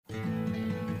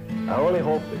I only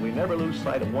hope that we never lose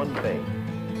sight of one thing,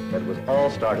 that it was all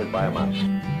started by a mouse.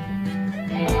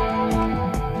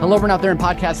 Hello, everyone out there in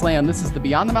podcast land. This is the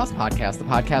Beyond the Mouse podcast, the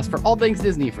podcast for all things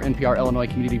Disney for NPR Illinois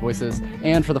Community Voices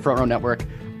and for the Front Row Network.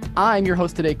 I'm your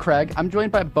host today, Craig. I'm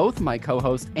joined by both my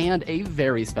co-hosts and a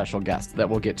very special guest that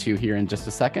we'll get to here in just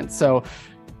a second. So,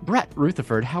 Brett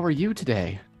Rutherford, how are you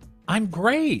today? I'm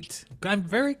great. I'm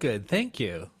very good. Thank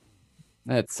you.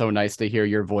 It's so nice to hear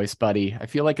your voice, buddy. I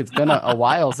feel like it's been a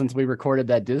while since we recorded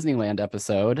that Disneyland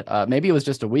episode. Maybe it was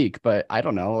just a week, but I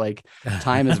don't know. Like,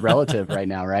 time is relative right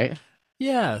now, right?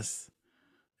 Yes.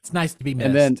 It's nice to be missed.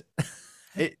 And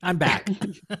then I'm back.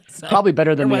 So, probably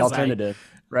better than the where was alternative,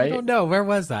 I right? don't know. Where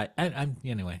was I? I'm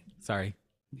anyway. Sorry.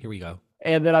 Here we go.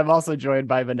 And then I'm also joined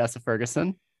by Vanessa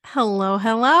Ferguson. Hello,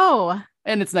 hello.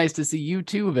 And it's nice to see you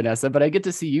too, Vanessa, but I get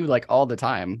to see you like all the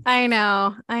time. I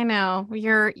know.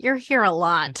 You're here a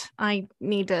lot. I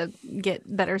need to get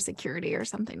better security or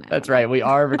something. That's right. We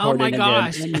are recording again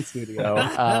gosh. in the studio.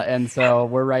 And so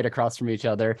we're right across from each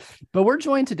other. But we're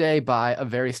joined today by a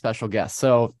very special guest.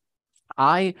 So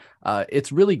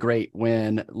it's really great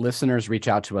when listeners reach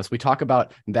out to us. We talk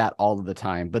about that all of the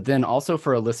time, but then also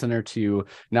for a listener to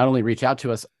not only reach out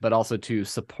to us, but also to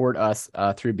support us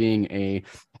through being a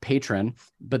patron.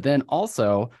 But then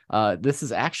also, this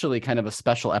is actually kind of a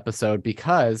special episode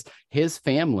because his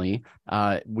family,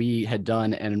 we had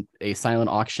done a silent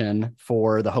auction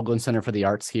for the Hoagland Center for the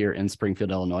Arts here in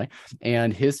Springfield, Illinois,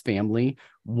 and his family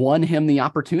won him the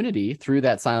opportunity through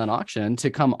that silent auction to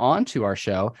come on to our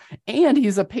show. And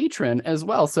he's a patron as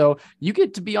well. So you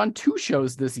get to be on 2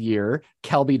 shows this year,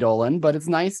 Kelby Dolan, but it's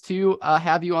nice to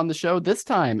have you on the show this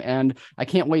time. And I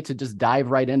can't wait to just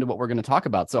dive right into what we're going to talk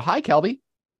about. So hi, Kelby.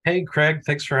 Hey, Craig,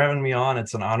 thanks for having me on.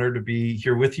 It's an honor to be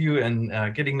here with you,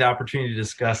 and getting the opportunity to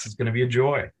discuss is going to be a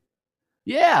joy.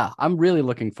 Yeah, I'm really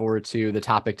looking forward to the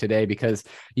topic today because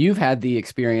you've had the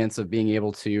experience of being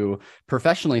able to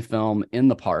professionally film in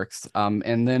the parks.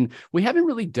 And then we haven't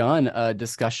really done a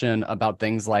discussion about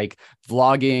things like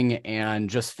vlogging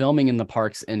and just filming in the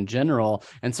parks in general.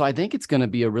 And so I think it's going to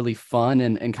be a really fun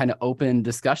and kind of open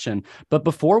discussion. But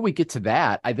before we get to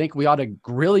that, I think we ought to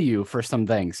grill you for some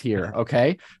things here.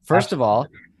 Okay. First of all,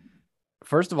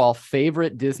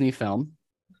 favorite Disney film.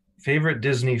 Favorite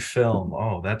Disney film?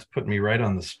 Oh, that's putting me right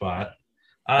on the spot.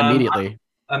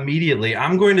 Immediately.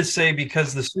 I'm going to say,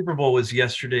 because the Super Bowl was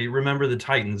yesterday, Remember the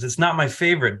Titans. It's not my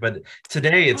favorite, but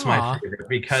today it's my favorite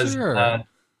because,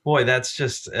 boy,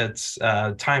 it's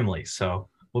timely. So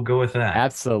we'll go with that.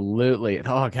 Absolutely.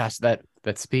 Oh gosh, that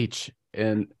speech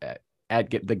at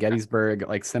the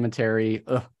Gettysburg Cemetery,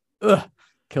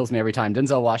 kills me every time.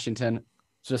 Denzel Washington.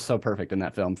 Just so perfect in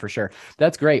that film for sure.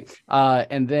 That's great.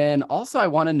 And then also I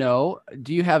want to know,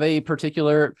 do you have a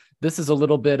particular, this is a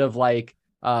little bit of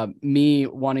me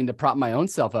wanting to prop my own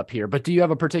self up here, but do you have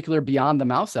a particular Beyond the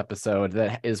Mouse episode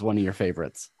that is one of your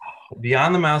favorites?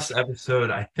 Beyond the Mouse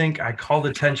episode, I think I called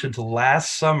attention to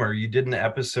last summer. You did an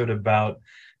episode about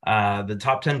the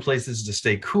top 10 places to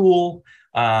stay cool,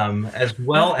 as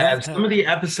well as some of the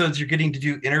episodes you're getting to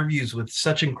do interviews with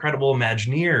such incredible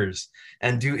Imagineers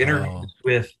and do interviews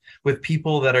with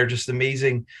people that are just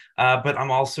amazing. But I'm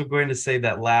also going to say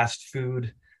that last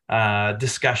food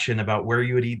discussion about where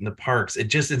you would eat in the parks, it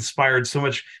just inspired so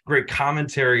much great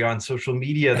commentary on social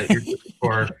media that you're doing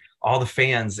for all the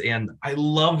fans. And I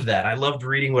loved that. I loved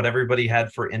reading what everybody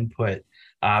had for input,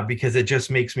 because it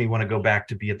just makes me want to go back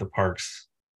to be at the parks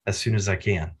as soon as I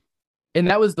can. And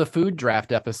that was the food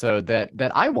draft episode that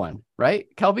I won,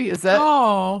 right? Kelby, is that?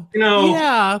 Oh,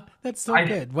 yeah, that's so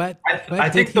good. I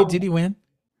think did he win?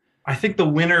 I think the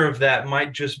winner of that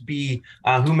might just be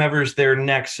whomever's there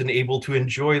next and able to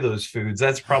enjoy those foods.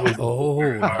 That's probably.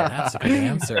 That's a good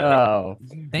answer. Oh,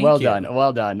 Thank well you. done.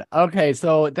 Well done. Okay,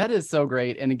 so that is so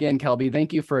great. And again, Kelby,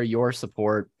 thank you for your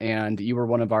support. And you were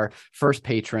one of our first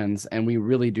patrons, and we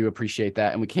really do appreciate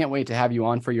that. And we can't wait to have you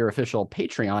on for your official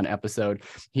Patreon episode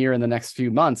here in the next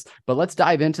few months. But let's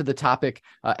dive into the topic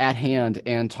at hand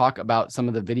and talk about some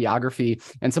of the videography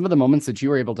and some of the moments that you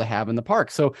were able to have in the park.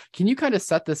 So can you kind of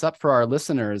set this up for our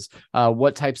listeners,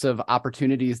 what types of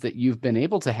opportunities that you've been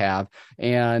able to have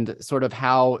and sort of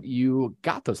how you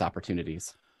got those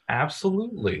opportunities?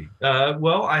 Absolutely.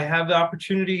 Well, I have the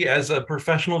opportunity as a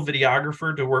professional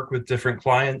videographer to work with different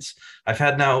clients. I've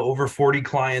had now over 40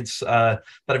 clients that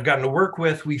I've gotten to work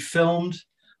with. We filmed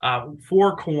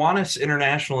for Kiwanis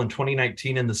International in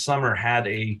 2019 in the summer, had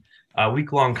a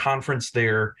week-long conference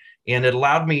there, and it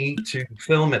allowed me to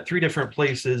film at 3 different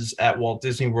places at Walt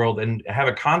Disney World and have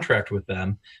a contract with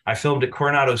them. I filmed at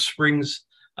Coronado Springs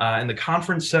In the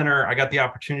conference center, I got the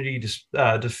opportunity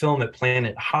to film at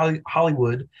Planet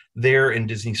Hollywood there in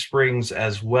Disney Springs,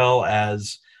 as well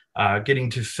as getting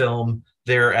to film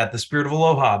there at the Spirit of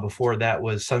Aloha before that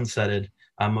was sunsetted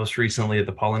most recently at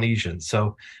the Polynesian.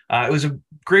 So it was a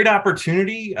great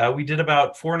opportunity. We did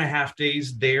about 4.5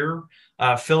 days there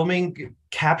filming,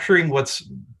 capturing what's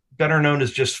better known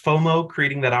as just FOMO,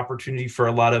 creating that opportunity for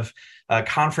a lot of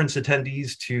conference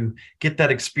attendees to get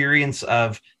that experience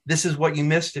of this is what you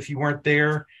missed if you weren't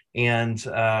there. And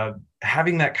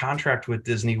having that contract with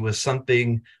Disney was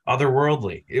something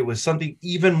otherworldly. It was something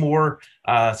even more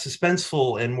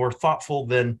suspenseful and more thoughtful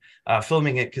than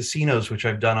filming at casinos, which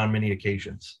I've done on many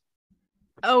occasions.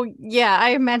 Oh, yeah. I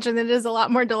imagine it is a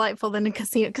lot more delightful than a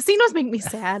casino. Casinos make me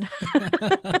sad.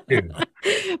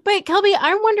 But Kelby,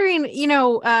 I'm wondering,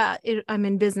 I'm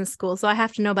in business school, so I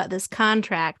have to know about this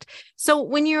contract. So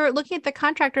when you're looking at the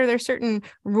contract, are there certain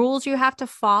rules you have to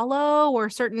follow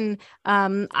or certain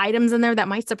items in there that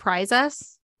might surprise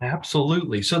us?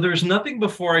 Absolutely. So there's nothing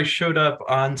before I showed up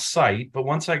on site, but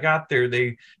once I got there,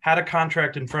 they had a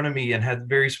contract in front of me and had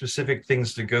very specific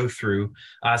things to go through.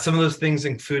 Some of those things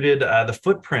included the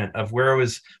footprint of where I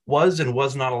was and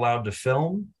was not allowed to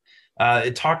film.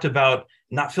 It talked about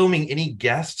not filming any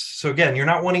guests. So again, you're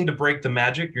not wanting to break the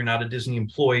magic. You're not a Disney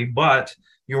employee, but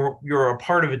you're a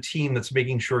part of a team that's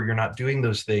making sure you're not doing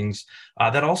those things.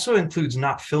 That also includes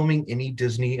not filming any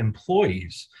Disney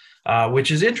employees. Which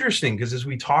is interesting because as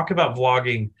we talk about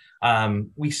vlogging,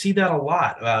 we see that a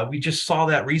lot. We just saw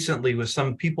that recently with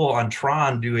some people on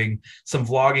Tron doing some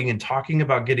vlogging and talking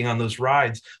about getting on those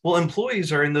rides. Well,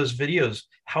 employees are in those videos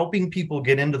helping people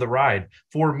get into the ride.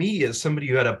 For me, as somebody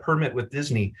who had a permit with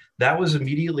Disney, that was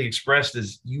immediately expressed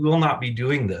as you will not be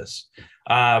doing this.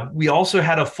 We also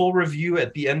had a full review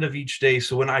at the end of each day.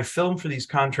 So when I film for these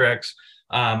contracts,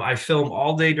 I film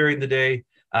all day during the day.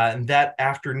 And that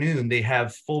afternoon, they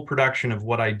have full production of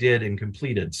what I did and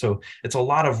completed. So it's a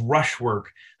lot of rush work.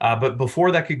 But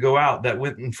before that could go out, that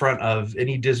went in front of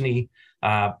any Disney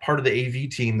part of the AV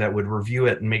team that would review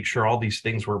it and make sure all these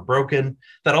things were broken.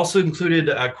 That also included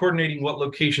coordinating what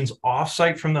locations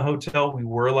offsite from the hotel we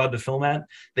were allowed to film at.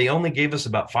 They only gave us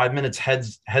about 5 minutes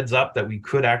heads up that we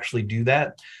could actually do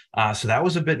that. So that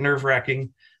was a bit nerve-wracking.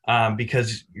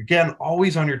 Because again,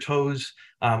 always on your toes,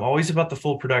 always about the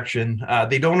full production.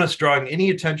 They don't want us drawing any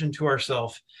attention to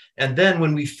ourselves. And then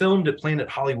when we filmed at Planet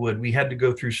Hollywood, we had to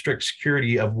go through strict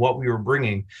security of what we were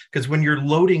bringing. Because when you're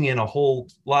loading in a whole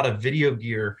lot of video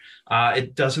gear,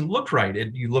 it doesn't look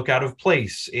right. You look out of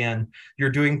place and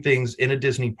you're doing things in a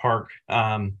Disney park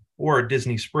or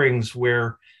Disney Springs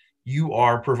where you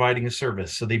are providing a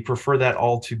service. So they prefer that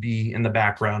all to be in the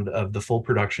background of the full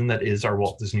production that is our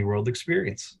Walt Disney World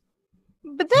experience.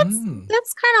 But that's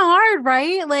kind of hard,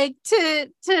 right? Like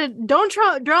to don't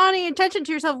draw any attention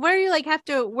to yourself. Where you like have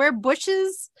to wear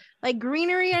bushes, like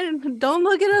greenery, and don't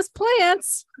look at us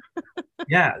plants.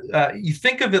 Yeah, you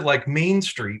think of it like Main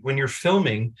Street. When you're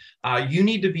filming, you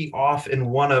need to be off in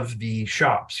one of the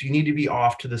shops. You need to be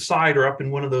off to the side or up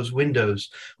in one of those windows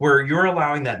where you're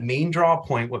allowing that main draw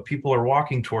point, what people are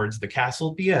walking towards, the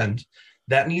castle at the end.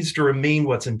 That needs to remain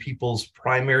what's in people's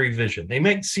primary vision. They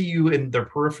might see you in their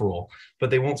peripheral, but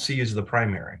they won't see you as the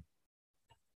primary.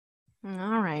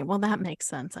 All right. Well, that makes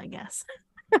sense, I guess.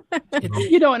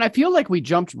 And I feel like we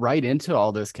jumped right into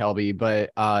all this, Kelby, but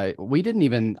I didn't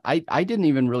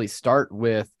even really start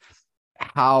with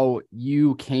how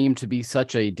you came to be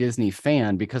such a Disney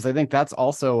fan, because I think that's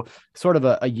also sort of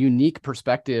a unique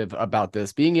perspective about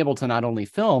this, being able to not only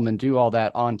film and do all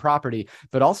that on property,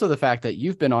 but also the fact that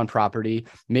you've been on property,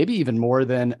 maybe even more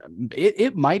than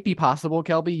it might be possible,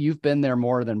 Kelby, you've been there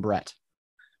more than Brett.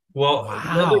 Well,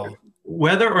 wow.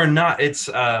 Whether or not it's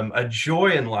a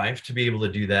joy in life to be able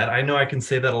to do that, I know I can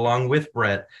say that along with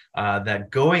Brett,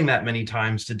 that going that many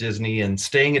times to Disney and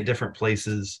staying at different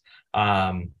places,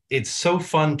 it's so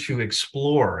fun to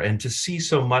explore and to see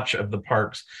so much of the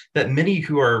parks that many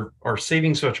who are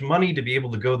saving so much money to be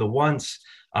able to go the once,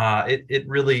 it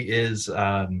really is,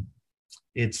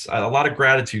 it's a lot of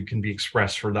gratitude can be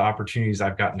expressed for the opportunities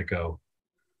I've gotten to go.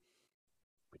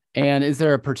 And is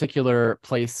there a particular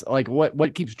place, like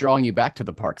what keeps drawing you back to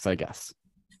the parks, I guess?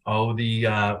 Oh,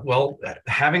 well,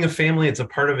 having a family, it's a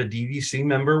part of a DVC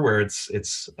member where it's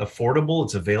affordable,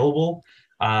 it's available.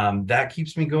 That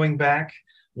keeps me going back.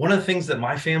 One of the things that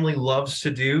my family loves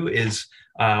to do is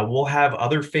we'll have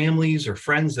other families or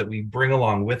friends that we bring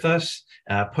along with us,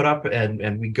 put up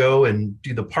and we go and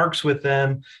do the parks with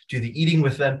them, do the eating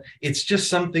with them. It's just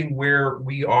something where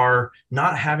we are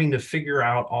not having to figure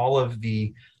out all of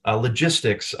the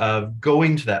logistics of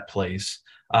going to that place.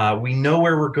 We know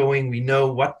where we're going. We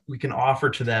know what we can offer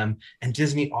to them. And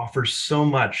Disney offers so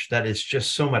much that is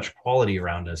just so much quality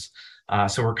around us.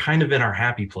 So we're kind of in our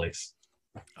happy place.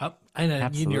 Oh, and in your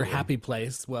Absolutely. happy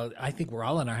place. Well, I think we're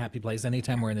all in our happy place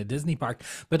anytime we're in a Disney park.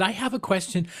 But I have a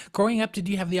question. Growing up, did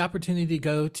you have the opportunity to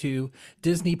go to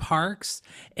Disney parks?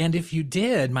 And if you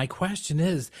did, my question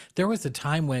is, there was a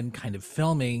time when kind of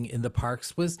filming in the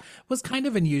parks was kind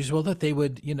of unusual, that they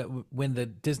would, when the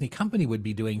Disney company would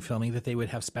be doing filming, that they would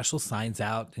have special signs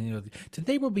out,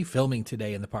 today we'll be filming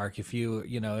today in the park. If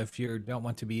if you don't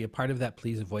want to be a part of that,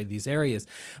 please avoid these areas.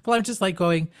 Well, I'm just like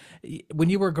going, when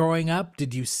you were growing up,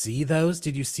 did you see those?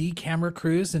 Did you see camera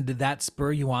crews, and did that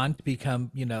spur you on to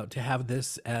become, to have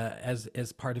this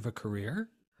as part of a career?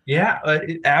 Yeah,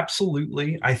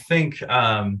 absolutely. I think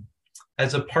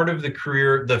as a part of the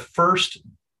career, the first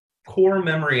core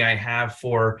memory I have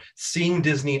for seeing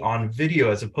Disney on video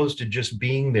as opposed to just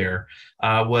being there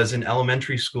was in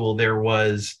elementary school. There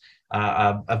was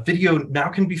a video now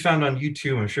can be found on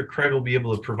YouTube. I'm sure Craig will be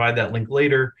able to provide that link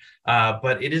later.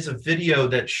 But it is a video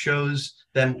that shows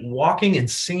them walking and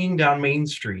singing down Main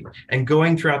Street and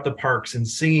going throughout the parks and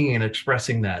singing and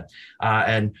expressing that.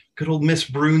 And good old Miss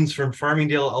Bruns from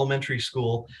Farmingdale Elementary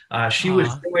School, she was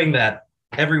showing that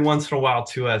every once in a while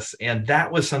to us. And that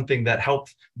was something that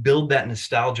helped build that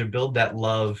nostalgia, build that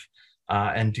love,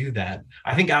 and do that.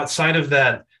 I think outside of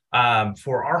that,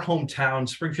 for our hometown,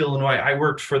 Springfield, Illinois, I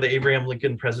worked for the Abraham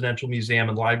Lincoln Presidential Museum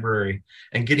and Library,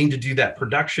 and getting to do that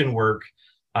production work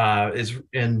is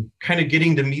in kind of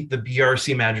getting to meet the BRC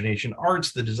Imagination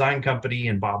Arts, the design company,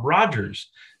 and Bob Rogers,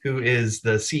 who is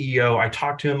the CEO. I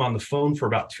talked to him on the phone for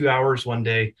about 2 hours one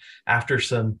day after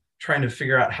some trying to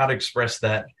figure out how to express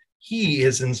that he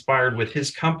is inspired with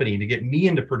his company to get me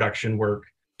into production work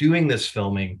doing this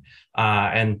filming,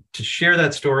 and to share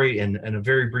that story in a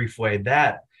very brief way.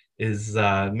 That is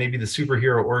maybe the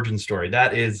superhero origin story.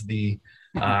 That is the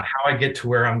how I get to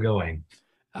where I'm going.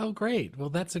 Oh, great. Well,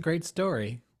 that's a great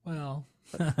story. Well,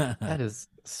 That is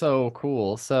so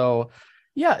cool. So,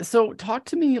 yeah. So, talk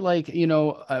to me like,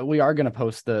 we are going to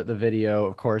post the video,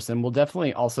 of course, and we'll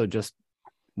definitely also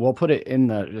we'll put it in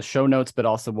the show notes, but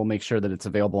also we'll make sure that it's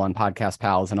available on Podcast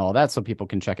Pals and all that so people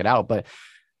can check it out. But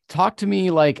talk to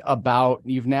me like about,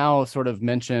 you've now sort of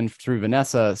mentioned through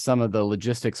Vanessa some of the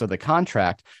logistics of the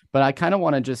contract, but I kind of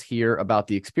want to just hear about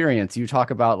the experience. You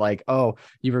talk about like, oh,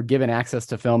 you were given access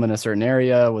to film in a certain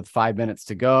area with 5 minutes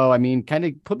to go. I mean, kind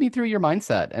of put me through your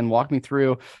mindset and walk me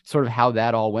through sort of how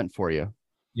that all went for you.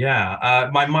 Yeah,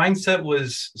 my mindset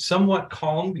was somewhat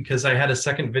calm because I had a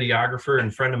second videographer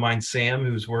and friend of mine, Sam,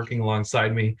 who's working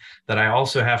alongside me, that I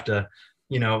also have to,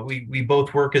 we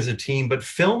both work as a team, but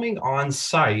filming on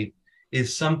site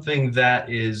is something that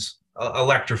is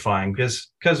electrifying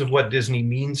because of what Disney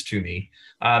means to me.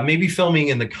 Maybe filming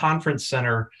in the conference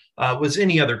center was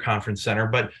any other conference center,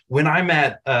 but when I'm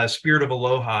at Spirit of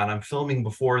Aloha and I'm filming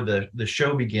before the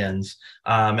show begins,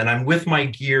 and I'm with my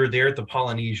gear there at the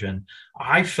Polynesian,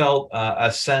 I felt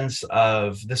a sense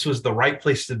of this was the right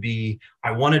place to be.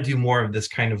 I want to do more of this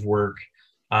kind of work.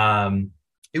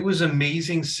 It was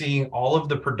amazing seeing all of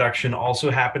the production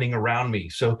also happening around me.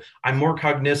 So I'm more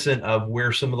cognizant of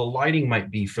where some of the lighting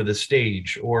might be for the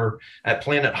stage, or at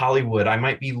Planet Hollywood, I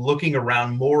might be looking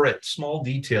around more at small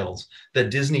details that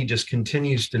Disney just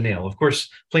continues to nail. Of course,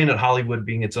 Planet Hollywood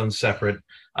being its own separate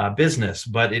business,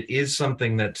 but it is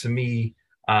something that to me,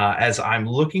 as I'm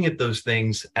looking at those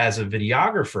things as a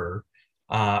videographer,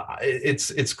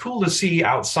 it's cool to see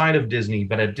outside of Disney,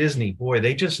 but at Disney, boy,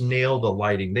 they just nail the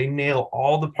lighting. They nail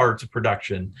all the parts of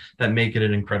production that make it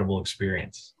an incredible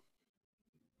experience.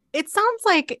 It sounds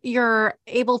like you're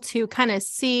able to kind of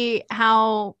see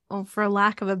how, for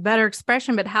lack of a better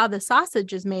expression, but how the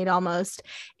sausage is made almost.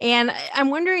 And I'm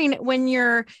wondering, when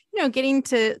you're, getting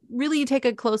to really take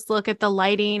a close look at the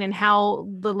lighting and how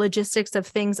the logistics of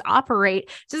things operate,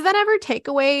 does that ever take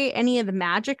away any of the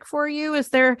magic for you? Is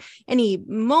there any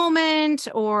moment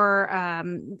or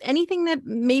anything that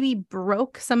maybe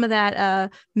broke some of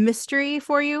that mystery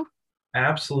for you?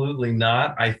 Absolutely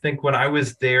not. I think when I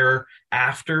was there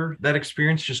after that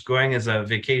experience, just going as a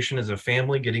vacation as a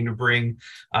family, getting to bring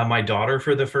my daughter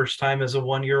for the first time as a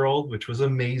 1-year-old, which was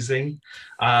amazing.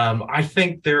 I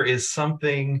think there is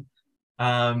something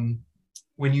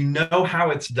when you know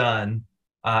how it's done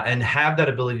and have that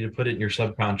ability to put it in your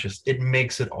subconscious, it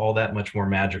makes it all that much more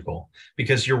magical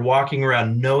because you're walking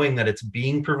around knowing that it's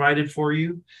being provided for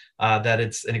you, that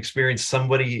it's an experience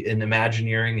somebody in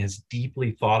Imagineering has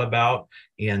deeply thought about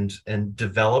and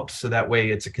developed, so that way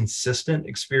it's a consistent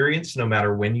experience no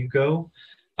matter when you go.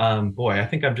 Boy, I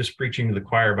think I'm just preaching to the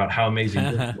choir about how amazing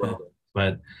this world is,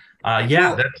 but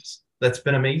yeah, that's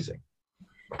been amazing.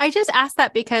 I just ask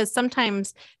that because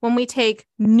sometimes when we take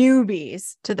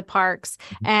newbies to the parks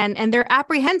and they're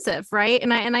apprehensive, right?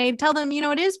 And I tell them,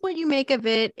 it is what you make of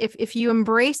it. If you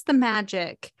embrace the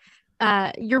magic,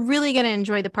 you're really going to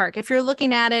enjoy the park. If you're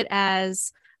looking at it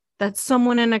as that's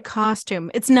someone in a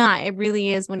costume, it's not. It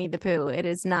really is Winnie the Pooh. It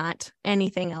is not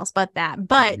anything else but that.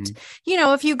 But,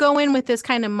 if you go in with this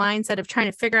kind of mindset of trying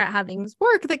to figure out how things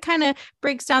work, that kind of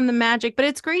breaks down the magic. But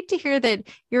it's great to hear that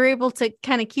you're able to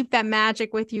kind of keep that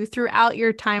magic with you throughout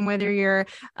your time, whether you're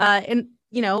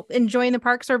enjoying the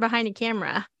parks or behind a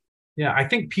camera. Yeah, I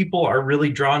think people are really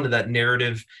drawn to that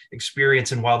narrative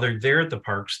experience. And while they're there at the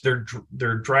parks,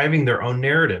 they're driving their own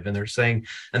narrative and they're saying,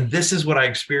 and this is what I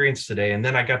experienced today. And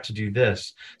then I got to do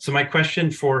this. So my question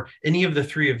for any of the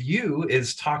three of you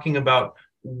is talking about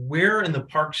where in the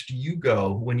parks do you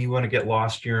go when you want to get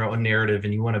lost in your own narrative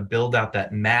and you want to build out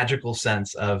that magical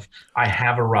sense of, I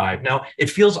have arrived. Now, it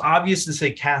feels obvious to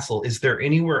say castle. Is there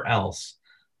anywhere else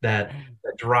that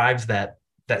drives that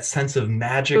sense of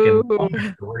magic and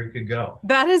wonder where you could go?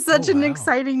 That is such an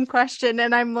exciting question.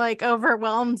 And I'm like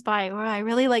overwhelmed by what I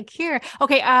really like here.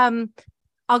 Okay.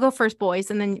 I'll go first, boys,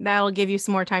 and then that'll give you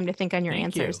some more time to think on your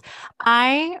answers.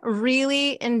 I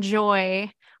really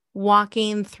enjoy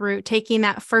walking through, taking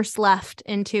that first left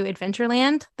into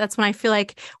Adventureland. That's when I feel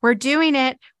like we're doing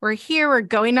it. We're here. We're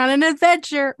going on an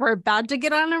adventure. We're about to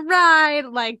get on a ride.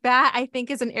 Like that, I think,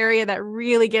 is an area that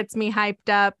really gets me hyped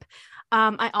up.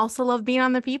 I also love being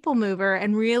on the People Mover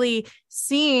and really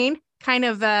seeing kind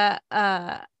of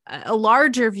a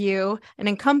larger view, an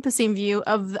encompassing view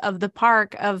of the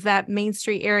park, of that Main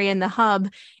Street area and the hub,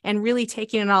 and really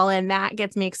taking it all in. That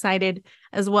gets me excited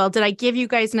as well. Did I give you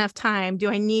guys enough time? Do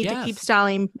I need to keep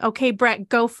stalling? Okay, Brett,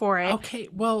 go for it. Okay,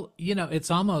 well, it's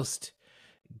almost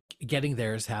getting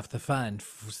there is half the fun.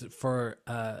 For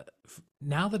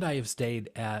now that I have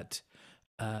stayed at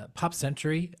Pop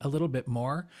Century a little bit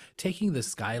more, taking the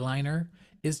Skyliner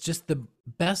is just the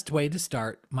best way to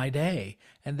start my day.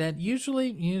 And then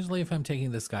usually if I'm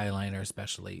taking the Skyliner,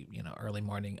 especially, early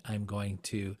morning, I'm going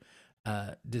to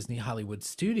Disney Hollywood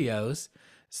Studios.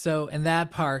 So, and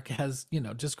that park has,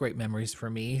 just great memories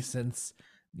for me since,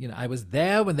 I was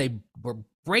there when they were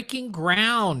breaking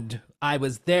ground. I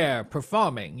was there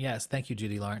performing. Yes, thank you,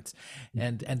 Judy Lawrence,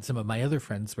 and some of my other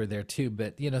friends were there too.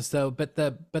 But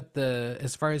the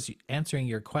as far as answering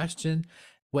your question,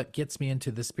 what gets me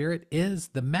into the spirit is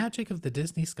the magic of the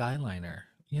Disney Skyliner.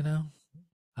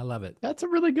 I love it. That's a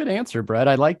really good answer, Brett.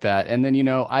 I like that. And then,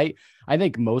 I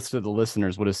think most of the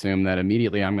listeners would assume that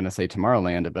immediately I'm going to say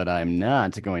Tomorrowland, but I'm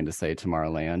not going to say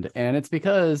Tomorrowland. And it's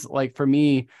because, like, for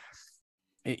me,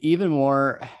 even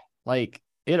more, like,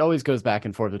 it always goes back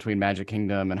and forth between Magic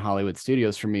Kingdom and Hollywood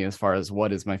Studios for me as far as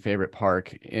what is my favorite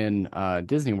park in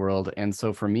Disney World. And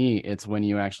so for me, it's when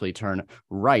you actually turn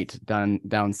right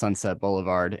down Sunset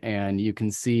Boulevard and you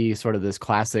can see sort of this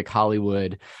classic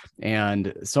Hollywood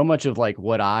and so much of like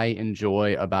what I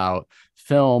enjoy about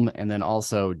film and then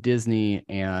also Disney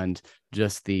and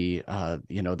just the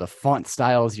the font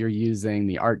styles you're using,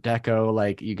 the Art Deco,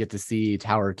 like you get to see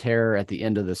Tower of Terror at the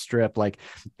end of the strip, like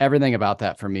everything about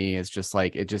that for me is just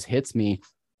like, it just hits me.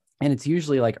 And it's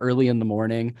usually like early in the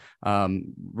morning.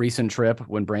 Recent trip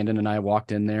when Brandon and I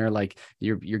walked in there, like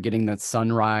you're getting that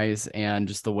sunrise and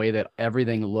just the way that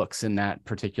everything looks in that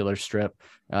particular strip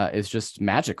is just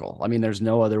magical. I mean, there's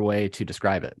no other way to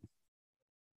describe it.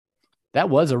 That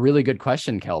was a really good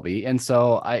question, Kelby. And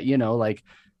so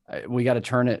we got to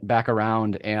turn it back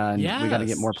around and we got to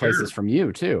get more places from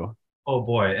you too. Oh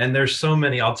boy. And there's so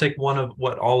many. I'll take one of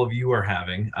what all of you are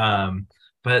having.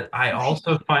 But I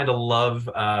also find a love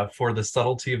for the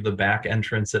subtlety of the back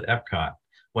entrance at Epcot.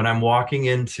 When I'm walking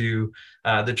into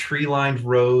the tree-lined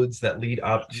roads that lead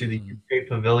up to the UK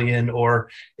Pavilion, or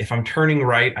if I'm turning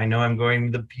right, I know I'm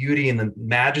going the beauty and the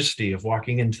majesty of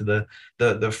walking into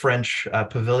the French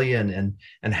Pavilion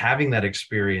and having that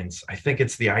experience. I think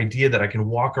it's the idea that I can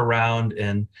walk around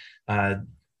and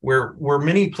where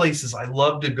many places I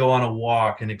love to go on a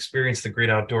walk and experience the great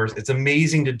outdoors. It's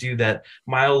amazing to do that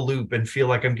mile loop and feel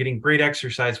like I'm getting great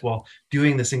exercise while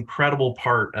doing this incredible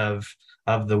part of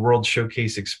the World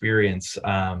Showcase experience.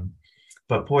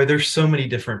 But boy, there's so many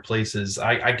different places.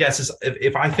 I guess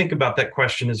if I think about that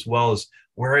question as well as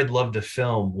where I'd love to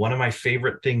film, one of my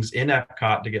favorite things in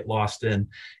Epcot to get lost in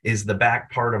is the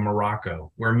back part of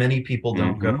Morocco, where many people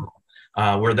don't go,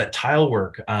 where that tile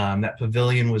work, that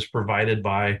pavilion was provided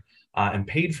by and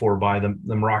paid for by the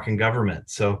Moroccan government.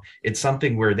 So it's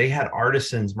something where they had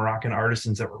Moroccan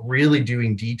artisans that were really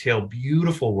doing detailed,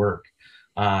 beautiful work.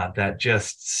 That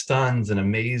just stuns and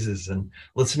amazes, and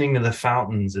listening to the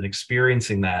fountains and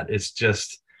experiencing that, it's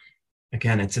just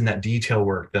again, it's in that detail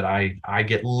work that I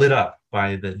get lit up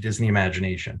by the Disney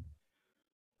imagination.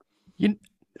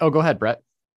 Go ahead, Brett.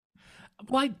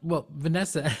 Well,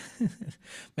 Vanessa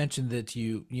mentioned that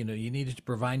you needed to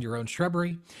provide your own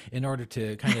shrubbery in order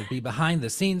to kind of be behind the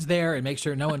scenes there and make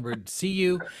sure no one would see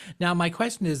you. Now, my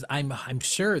question is, I'm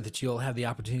sure that you'll have the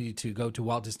opportunity to go to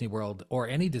Walt Disney World or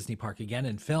any Disney park again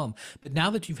and film. But now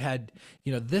that you've had,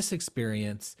 this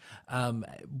experience, I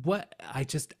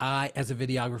as a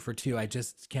videographer too, I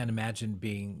just can't imagine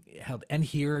being held. And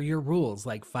here are your rules,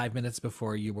 like 5 minutes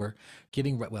before you were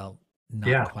getting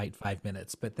not quite 5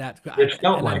 minutes, but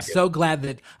I'm so glad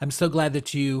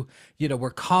that you were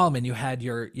calm and you had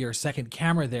your second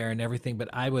camera there and everything. But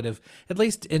I would have at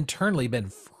least internally been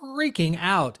freaking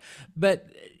out. But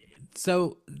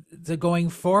so going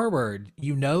forward,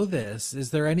 this,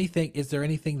 is there anything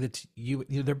that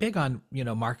they're big on,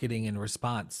 marketing and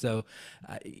response. So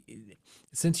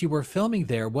since you were filming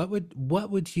there, what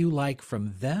would you like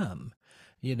from them,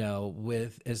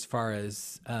 with as far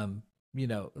as,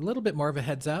 a little bit more of a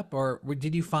heads up, or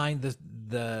did you find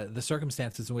the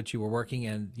circumstances in which you were working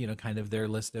and, kind of their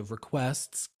list of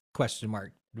requests,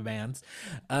 demands,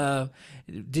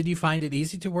 did you find it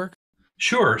easy to work?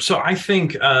 Sure. So I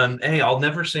think, I'll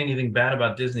never say anything bad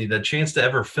about Disney. The chance to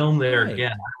ever film there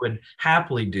again, I would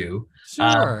happily do.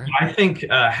 Sure. I think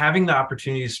having the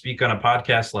opportunity to speak on a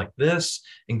podcast like this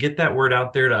and get that word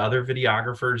out there to other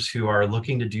videographers who are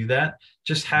looking to do that,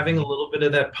 just having a little bit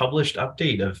of that published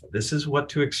update of this is what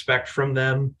to expect from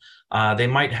them. They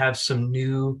might have some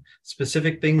new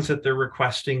specific things that they're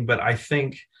requesting, but I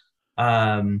think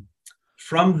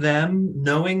from them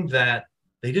knowing that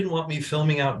they didn't want me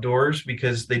filming outdoors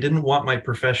because they didn't want my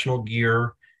professional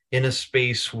gear in a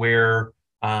space where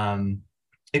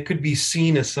it could be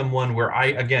seen as someone where I,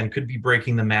 again, could be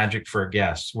breaking the magic for a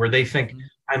guest, where they think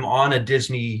I'm on a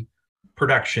Disney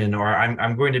production or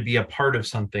I'm going to be a part of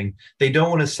something. They don't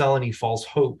want to sell any false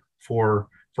hope for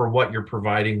what you're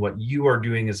providing, what you are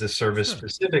doing as a service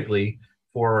specifically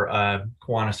for a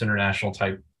Kiwanis International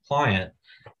type client.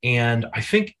 And I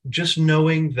think just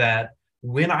knowing that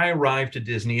when I arrive to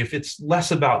Disney, if it's less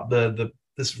about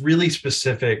this really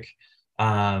specific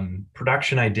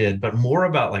production I did, but more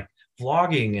about like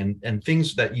vlogging and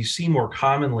things that you see more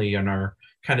commonly and are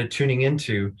kind of tuning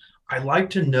into, I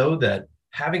like to know that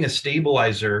having a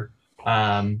stabilizer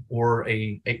or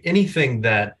anything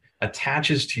that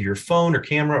attaches to your phone or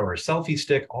camera or a selfie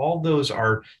stick, all those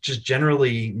are just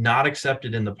generally not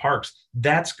accepted in the parks.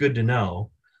 That's good to know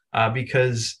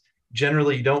because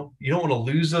generally you don't want to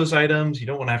lose those items. You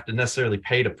don't want to have to necessarily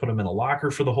pay to put them in a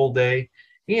locker for the whole day.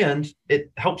 And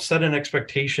it helps set an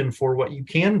expectation for what you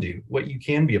can do, what you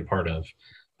can be a part of.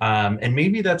 And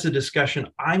maybe that's a discussion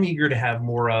I'm eager to have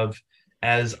more of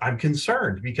as I'm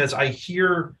concerned, because I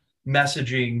hear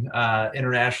messaging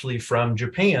internationally from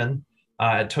Japan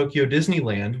at Tokyo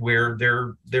Disneyland, where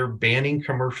they're banning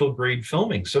commercial grade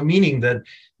filming. So meaning that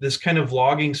this kind of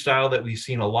vlogging style that we've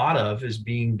seen a lot of is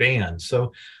being banned.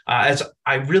 So as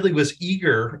I really was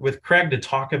eager with Craig to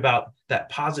talk about that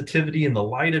positivity in the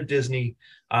light of Disney,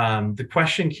 the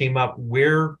question came up,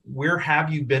 where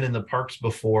have you been in the parks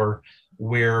before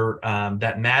where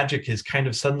that magic is kind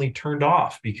of suddenly turned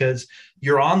off because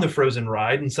you're on the Frozen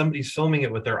ride and somebody's filming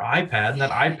it with their iPad, and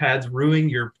that iPad's ruining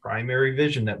your primary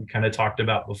vision that we kind of talked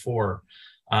about before.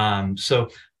 So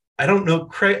I don't know,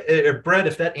 Craig, Brett,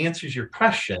 if that answers your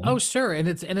question. Oh, sure, and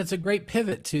it's a great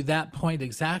pivot to that point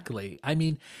exactly. I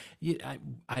mean,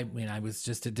 I was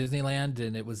just at Disneyland,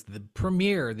 and it was the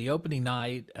premiere, the opening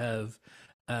night of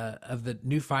the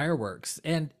new fireworks,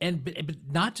 but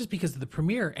not just because of the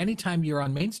premiere. Anytime you're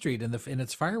on Main Street in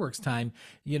its fireworks time,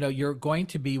 you're going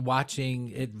to be watching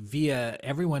it via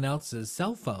everyone else's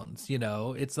cell phones.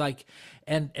 It's like,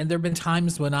 and there've been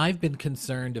times when I've been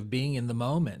concerned of being in the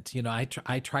moment. I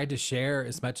try to share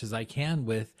as much as I can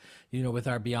with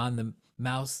our Beyond the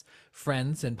Mouse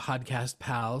friends and podcast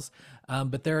pals,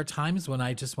 but there are times when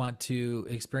I just want to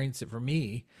experience it for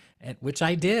me. And which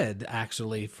I did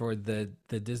actually for the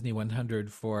Disney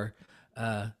 100 for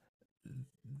the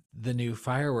new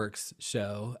fireworks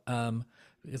show,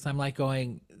 because I'm like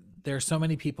going, there are so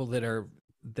many people that are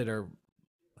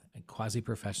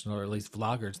quasi-professional, or at least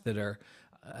vloggers, that are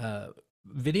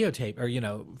videotape or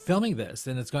filming this,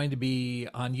 and it's going to be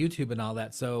on YouTube and all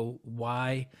that. So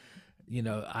why?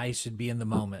 I should be in the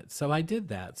moment. So I did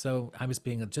that. So I was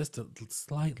being just a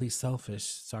slightly selfish.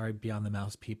 Sorry, Beyond the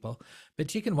Mouse people.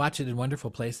 But you can watch it in wonderful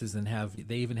places and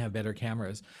they even have better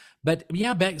cameras. But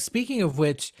yeah, speaking of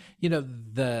which,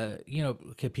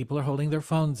 people are holding their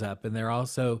phones up, and they're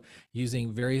also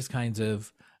using various kinds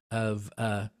of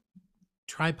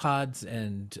tripods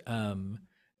and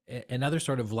and other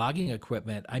sort of vlogging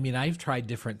equipment. I mean, I've tried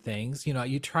different things.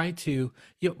 You try to,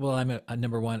 well, I'm a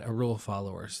number one, a rule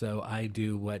follower. So I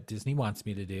do what Disney wants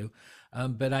me to do.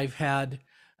 But I've had,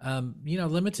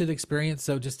 limited experience.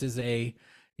 So just as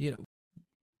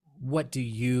what do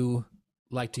you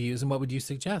like to use and what would you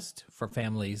suggest for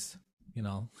families,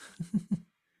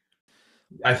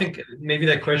 I think maybe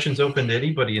that question's open to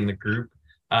anybody in the group.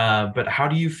 But how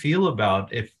do you feel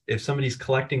about if somebody's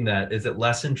collecting that? Is it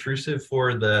less intrusive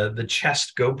for the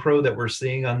chest GoPro that we're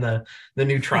seeing on the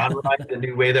new Tron ride, the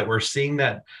new way that we're seeing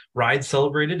that ride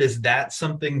celebrated? Is that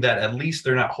something that at least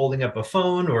they're not holding up a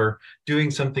phone or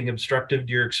doing something obstructive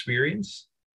to your experience?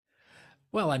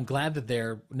 Well, I'm glad that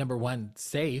they're number one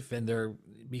safe, and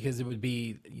because it would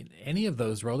be any of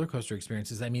those roller coaster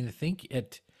experiences. I mean,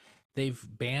 they've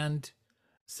banned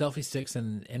selfie sticks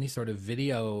and any sort of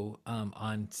video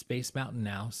on Space Mountain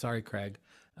now. Sorry, Craig.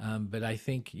 But I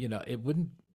think, it wouldn't,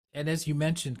 and as you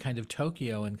mentioned, kind of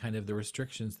Tokyo and kind of the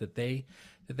restrictions that they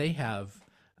have,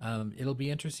 it'll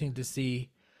be interesting to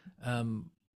see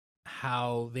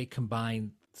how they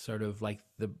combine sort of like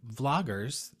the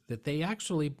vloggers that they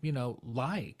actually,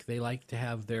 they like to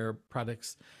have their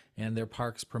products and their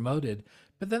parks promoted.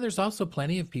 But then there's also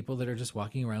plenty of people that are just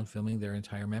walking around filming their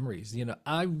entire memories.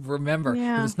 I remember it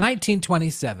was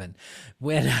 1927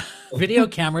 when video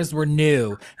cameras were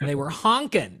new and they were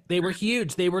honking. They were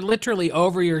huge. They were literally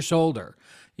over your shoulder.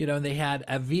 And they had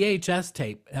a VHS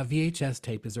tape. A VHS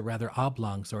tape is a rather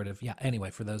oblong sort of,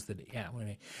 anyway, for those that,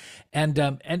 and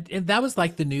that was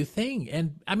like the new thing.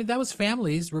 And I mean, that was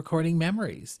families recording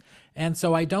memories. And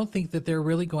so I don't think that they're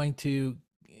really going to,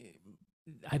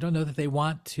 I don't know that they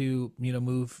want to,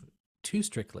 move too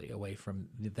strictly away from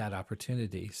that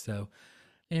opportunity. So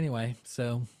anyway,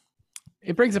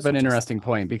 it brings up an interesting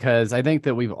point, because I think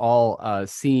that we've all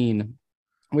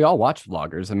we all watch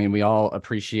vloggers. I mean, we all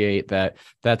appreciate that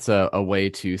that's a way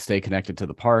to stay connected to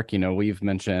the park. We've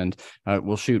mentioned,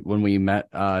 when we met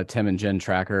Tim and Jen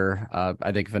Tracker,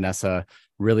 I think Vanessa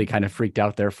really kind of freaked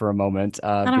out there for a moment,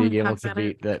 being able to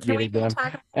meeting them.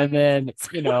 And then,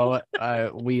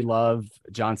 we love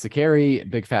John Sakari,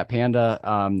 Big Fat Panda.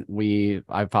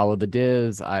 I follow the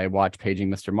Diz. I watch Paging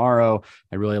Mr. Morrow.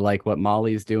 I really like what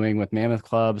Molly's doing with Mammoth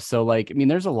Club. So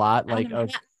there's a lot of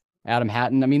Adam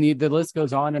Hatton. I mean, the list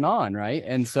goes on and on, right?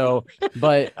 And so,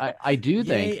 but I do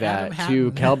think that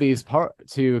to Kelby's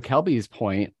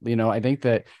point, I think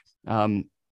that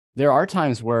there are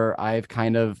times where I've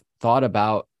kind of thought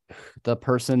about the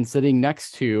person sitting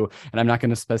next to, and I'm not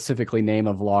going to specifically name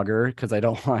a vlogger because I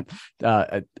don't want,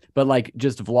 but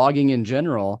just vlogging in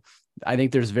general. I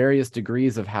think there's various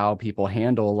degrees of how people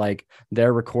handle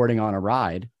they're recording on a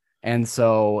ride, and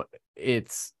so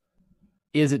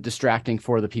is it distracting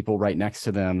for the people right next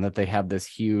to them that they have this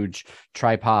huge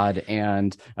tripod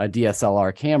and a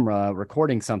DSLR camera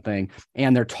recording something,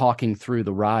 and they're talking through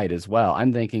the ride as well?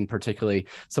 I'm thinking particularly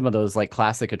some of those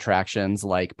classic attractions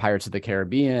like Pirates of the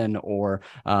Caribbean, or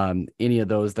any of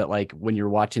those that when you're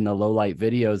watching the low light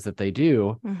videos that they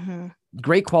do,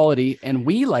 great quality. And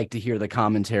we like to hear the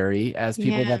commentary as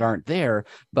people that aren't there,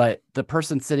 but the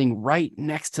person sitting right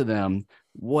next to them,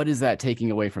 what is that taking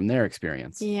away from their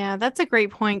experience? Yeah, that's a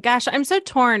great point. Gosh, I'm so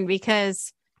torn,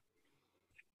 because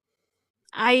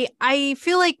I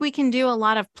feel like we can do a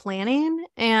lot of planning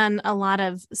and a lot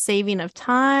of saving of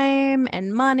time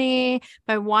and money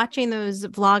by watching those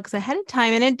vlogs ahead of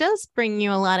time. And it does bring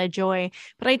you a lot of joy,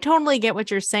 but I totally get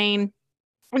what you're saying.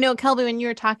 Kelby, when you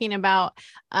were talking about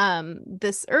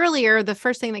this earlier, the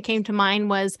first thing that came to mind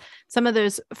was some of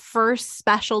those first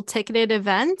special ticketed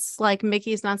events like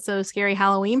Mickey's Not So Scary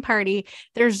Halloween Party.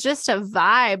 There's just a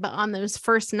vibe on those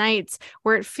first nights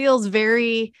where it feels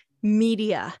very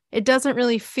media. It doesn't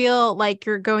really feel like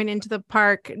you're going into the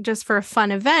park just for a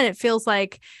fun event. It feels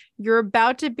like you're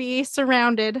about to be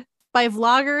surrounded by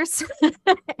vloggers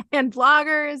and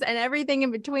vloggers and everything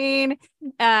in between,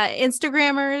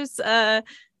 Instagrammers.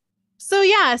 So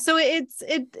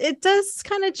it does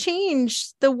kind of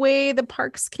change the way the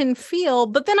parks can feel.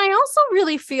 But then I also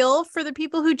really feel for the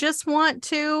people who just want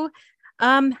to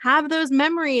have those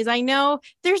memories. I know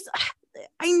this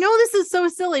is so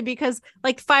silly, because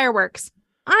fireworks,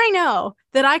 I know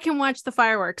that I can watch the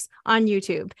fireworks on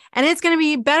YouTube, and it's going to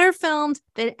be better filmed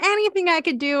than anything I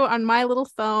could do on my little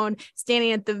phone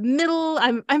standing at the middle.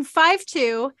 I'm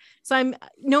 5'2", so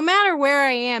no matter where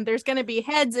I am, there's going to be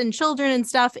heads and children and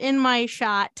stuff in my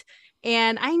shot.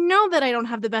 And I know that I don't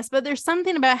have the best, but there's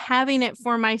something about having it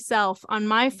for myself on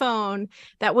my phone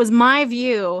that was my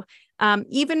view.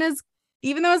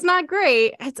 Even though it's not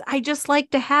great, I just like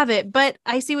to have it. But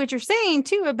I see what you're saying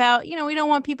too about, we don't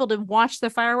want people to watch the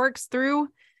fireworks through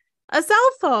a cell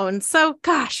phone. So,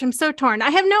 gosh, I'm so torn. I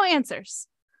have no answers.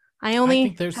 I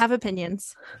only have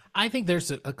opinions. I think there's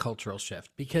a cultural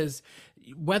shift, because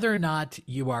whether or not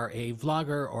you are a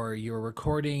vlogger or you're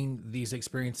recording these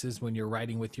experiences when you're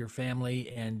riding with your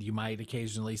family and you might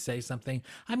occasionally say something.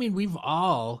 I mean, we've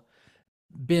all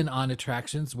been on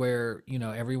attractions where, you know,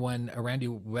 everyone around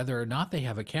you, whether or not they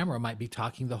have a camera, might be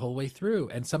talking the whole way through.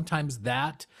 And sometimes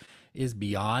that is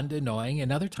beyond annoying,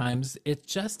 and other times it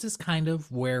just is kind of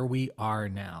where we are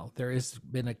now. There has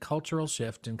been a cultural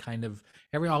shift, and kind of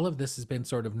all of this has been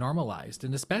sort of normalized.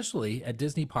 And especially at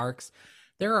Disney parks,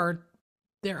 there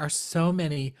are so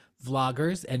many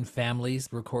vloggers and families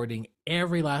recording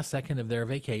every last second of their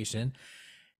vacation.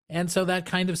 And so that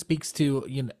kind of speaks to,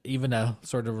 you know, even a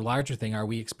sort of larger thing. Are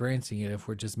we experiencing it? If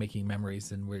we're just making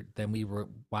memories and we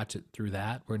watch it through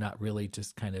that, we're not really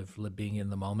just kind of being in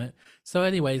the moment. So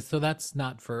anyway, so that's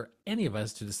not for any of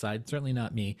us to decide, certainly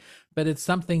not me, but it's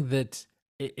something that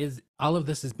all of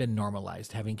this has been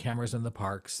normalized, having cameras in the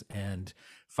parks and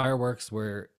fireworks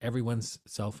where everyone's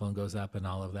cell phone goes up and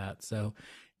all of that. So,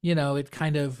 you know, it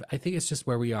kind of, I think it's just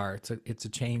where we are. It's a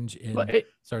change in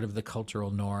sort of the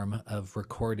cultural norm of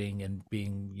recording and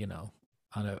being, you know,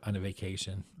 on a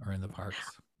vacation or in the parks.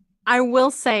 I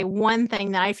will say one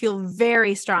thing that I feel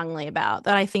very strongly about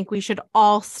that I think we should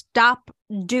all stop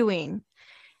doing,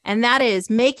 and that is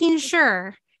making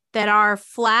sure that our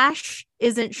flash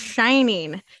isn't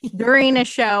shining during a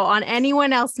show on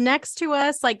anyone else next to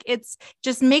us. Like, it's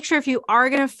just make sure if you are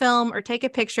going to film or take a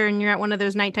picture and you're at one of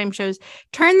those nighttime shows,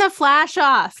 turn the flash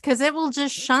off, because it will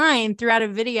just shine throughout a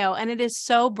video and it is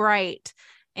so bright.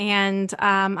 And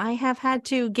I have had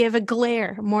to give a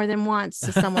glare more than once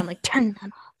to someone, like, turn that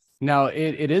off. Now,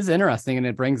 it is interesting, and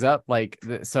it brings up, like,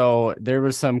 so there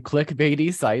was some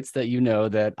clickbaity sites that, you know,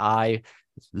 that I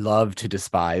love to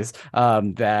despise,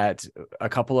 that a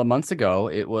couple of months ago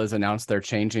it was announced they're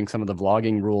changing some of the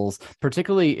vlogging rules,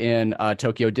 particularly in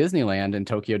Tokyo Disneyland and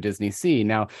Tokyo Disney Sea.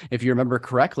 Now, if you remember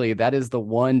correctly, that is the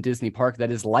one Disney park that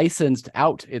is licensed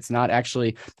out. It's not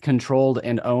actually controlled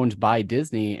and owned by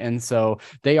Disney, and so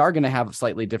they are going to have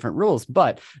slightly different rules.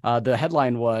 But the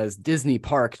headline was Disney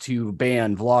Park to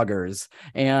ban vloggers,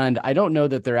 and I don't know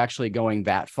that they're actually going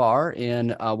that far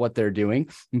in what they're doing,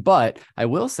 but I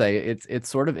will say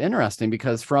it's sort of interesting,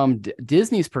 because from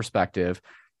Disney's perspective,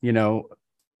 you know,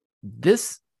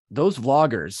 those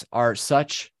vloggers are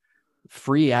such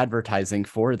free advertising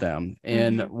for them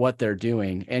in what they're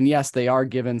doing. And yes, they are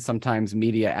given sometimes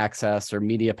media access or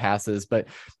media passes, but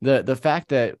the fact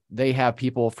that they have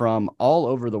people from all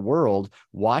over the world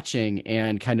watching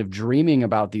and kind of dreaming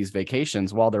about these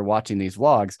vacations while they're watching these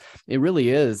vlogs, it really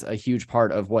is a huge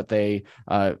part of what they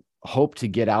hope to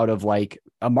get out of, like,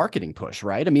 a marketing push,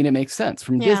 right? I mean, it makes sense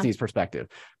from Disney's perspective,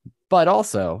 but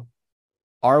also,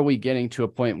 are we getting to a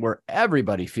point where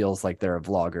everybody feels like they're a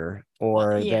vlogger,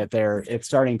 or that it's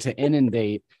starting to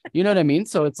inundate, you know what I mean?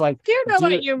 So it's like, you know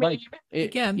what you mean. Like,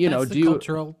 again, you know, the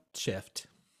cultural shift.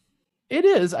 It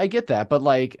is, I get that, but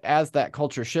like, as that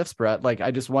culture shifts, Brett, like,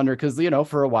 I just wonder, because, you know,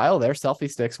 for a while there,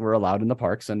 selfie sticks were allowed in the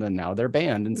parks, and then now they're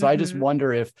banned, and so I just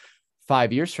wonder if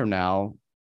 5 years from now,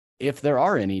 if there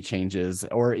are any changes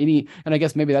or any, and I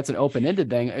guess maybe that's an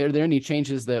open-ended thing. Are there any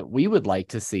changes that we would like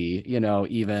to see? You know,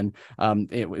 even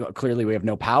clearly we have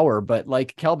no power, but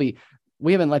like, Kelby,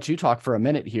 we haven't let you talk for a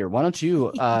minute here. Why don't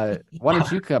you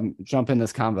come jump in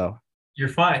this convo? You're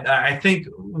fine. I think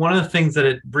one of the things that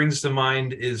it brings to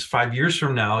mind is 5 years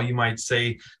from now, you might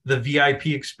say the VIP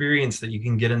experience that you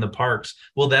can get in the parks.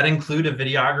 Will that include a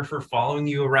videographer following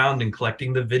you around and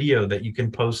collecting the video that you can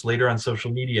post later on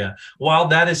social media? While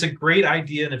that is a great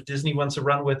idea, and if Disney wants to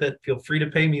run with it, feel free to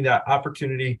pay me that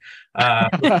opportunity.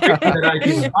 That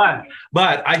idea.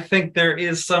 But I think there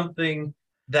is something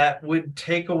that would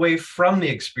take away from the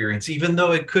experience, even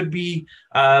though it could be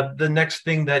the next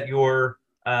thing that your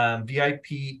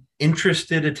VIP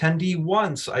interested attendee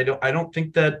wants. I don't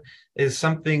think that is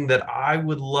something that I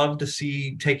would love to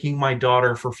see taking my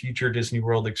daughter for future Disney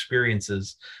World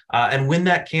experiences. And when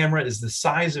that camera is the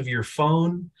size of your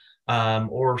phone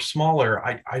or smaller,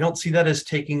 I don't see that as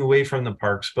taking away from the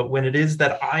parks. But when it is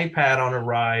that iPad on a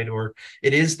ride, or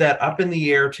it is that up in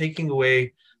the air taking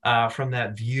away from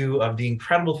that view of the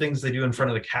incredible things they do in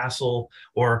front of the castle,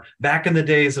 or back in the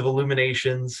days of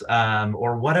Illuminations,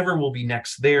 or whatever will be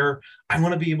next there, I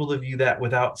want to be able to view that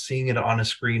without seeing it on a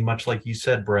screen, much like you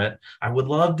said, Brett. I would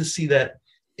love to see that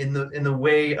in the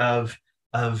way of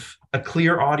a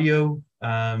clear audio.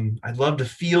 I'd love to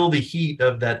feel the heat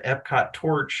of that Epcot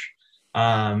torch,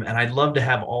 and I'd love to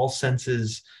have all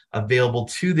senses available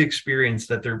to the experience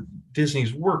that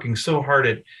Disney's working so hard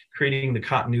at creating the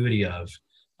continuity of.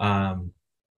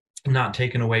 not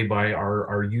taken away by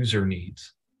our user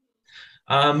needs.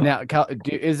 Now,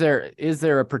 is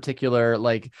there a particular,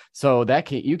 like, so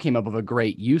that you came up with a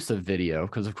great use of video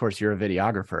because of course you're a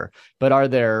videographer, but are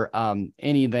there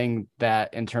anything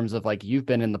that in terms of like you've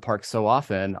been in the park so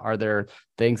often, are there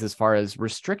things as far as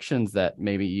restrictions that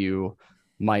maybe you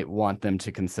might want them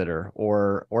to consider,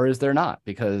 or is there not,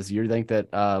 because you think that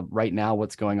right now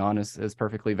what's going on is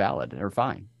perfectly valid or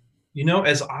fine?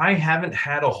 As I haven't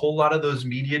had a whole lot of those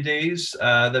media days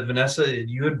that Vanessa,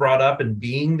 you had brought up and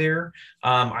being there,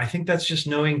 I think that's just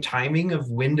knowing timing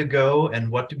of when to go and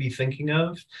what to be thinking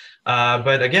of.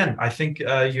 But again, I think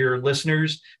your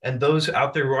listeners and those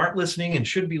out there who aren't listening and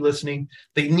should be listening,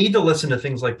 they need to listen to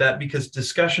things like that, because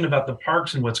discussion about the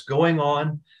parks and what's going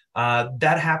on,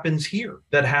 that happens here.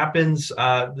 That happens,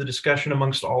 the discussion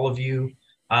amongst all of you,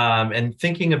 and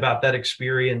thinking about that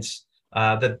experience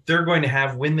that they're going to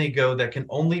have when they go, that can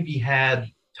only be had.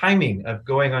 Timing of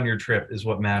going on your trip is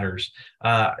what matters.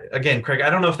 Again, Craig, I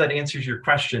don't know if that answers your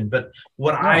question, but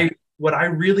what I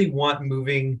really want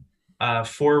moving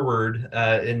forward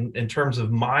in terms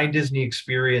of my Disney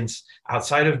experience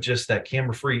outside of just that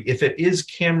camera free, if it is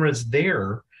cameras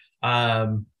there, I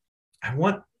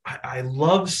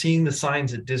love seeing the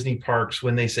signs at Disney parks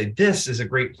when they say this is a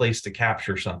great place to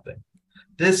capture something.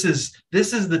 This is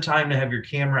the time to have your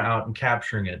camera out and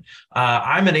capturing it.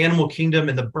 I'm at Animal Kingdom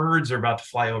and the birds are about to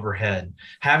fly overhead.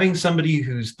 Having somebody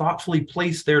who's thoughtfully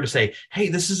placed there to say, hey,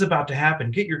 this is about to happen,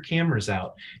 get your cameras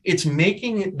out. It's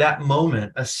making that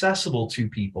moment accessible to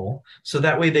people so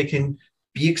that way they can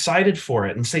be excited for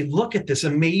it and say, look at this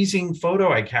amazing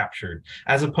photo I captured,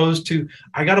 as opposed to,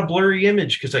 I got a blurry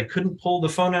image because I couldn't pull the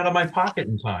phone out of my pocket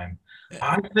in time.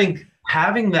 I think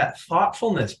having that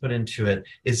thoughtfulness put into it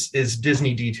is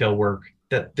Disney detail work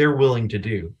that they're willing to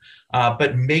do.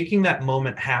 But making that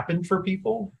moment happen for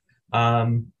people,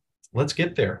 let's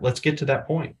get there. Let's get to that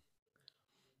point.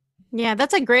 Yeah,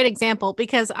 that's a great example,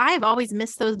 because I've always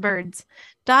missed those birds.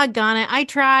 Doggone it. I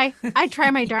try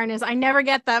my darnest. I never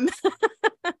get them.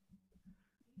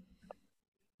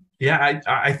 Yeah,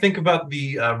 I think about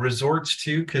the resorts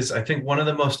too, because I think one of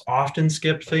the most often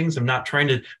skipped things, I'm not trying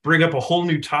to bring up a whole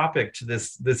new topic to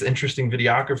this interesting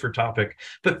videographer topic,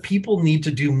 but people need to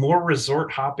do more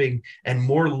resort hopping and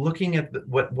more looking at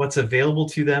what's available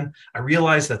to them. I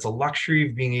realize that's a luxury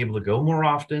of being able to go more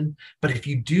often, but if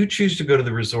you do choose to go to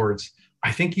the resorts,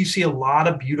 I think you see a lot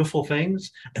of beautiful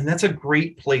things, and that's a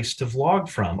great place to vlog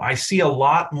from. I see a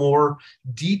lot more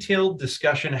detailed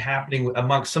discussion happening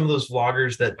amongst some of those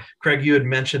vloggers that, Craig, you had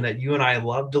mentioned that you and I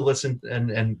love to listen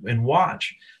and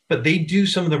watch, but they do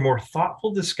some of the more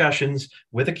thoughtful discussions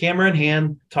with a camera in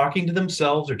hand, talking to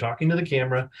themselves or talking to the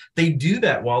camera. They do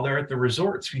that while they're at the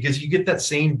resorts because you get that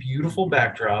same beautiful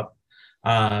backdrop.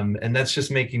 And that's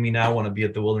just making me now want to be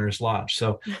at the Wilderness Lodge.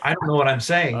 So I don't know what I'm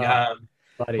saying.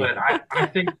 But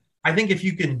I think if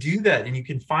you can do that and you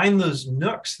can find those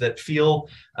nooks that feel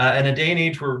in a day and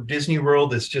age where Disney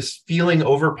World is just feeling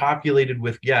overpopulated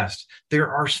with guests,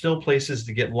 there are still places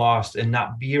to get lost and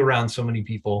not be around so many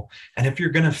people. And if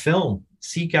you're going to film,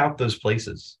 seek out those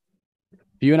places.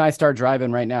 You and I start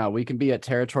driving right now. We can be at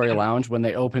Territory Lounge when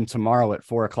they open tomorrow at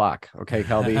 4:00. Okay,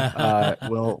 Kelby,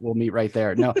 we'll meet right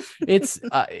there. No, it's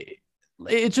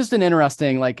just an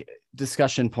interesting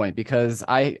discussion point, because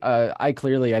I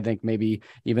clearly, I think maybe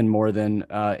even more than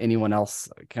anyone else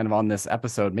kind of on this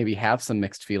episode, maybe have some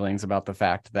mixed feelings about the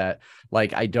fact that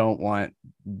I don't want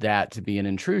that to be an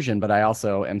intrusion, but I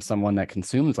also am someone that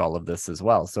consumes all of this as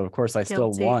well. So of course I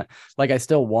still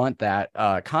want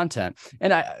that content.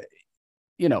 And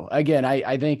again,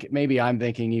 I think maybe I'm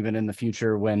thinking even in the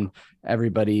future when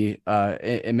everybody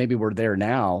and maybe we're there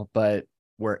now, but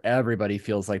where everybody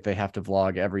feels like they have to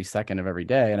vlog every second of every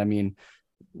day. And I mean,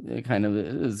 it kind of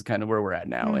is kind of where we're at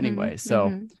now anyway.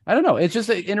 So I don't know. It's just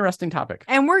an interesting topic.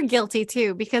 And we're guilty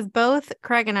too, because both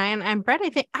Craig and I, and Brett,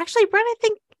 Brett, I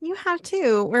think you have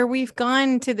too, where we've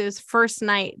gone to those first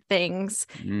night things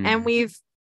and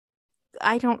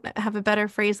I don't have a better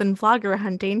phrase than vlogger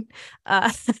hunting,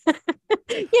 but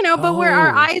where our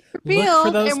eyes are peeled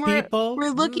for those and people.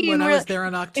 We're looking. When I was there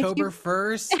on October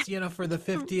 1st, for the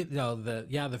 50th,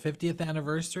 the 50th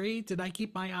anniversary, did I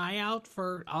keep my eye out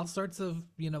for all sorts of,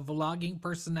 vlogging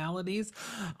personalities?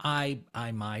 I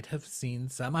might have seen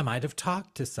some. I might have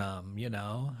talked to some.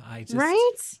 I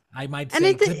might say, and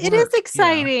it is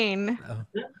exciting.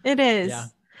 It is. Yeah.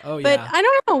 But I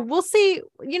don't know. We'll see.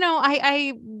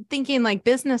 I thinking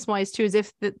business wise too, is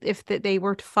if they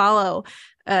were to follow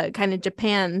kind of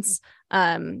Japan's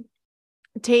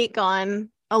take on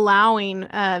allowing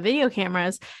video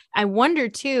cameras. I wonder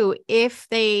too if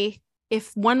they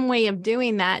if one way of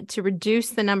doing that to reduce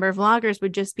the number of vloggers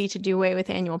would just be to do away with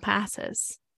annual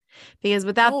passes. Because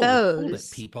without those, hold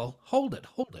it, people, hold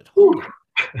it.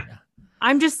 Yeah.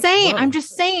 I'm just saying,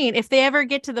 Whoa. if they ever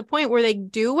get to the point where they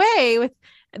do away with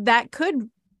that, could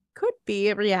be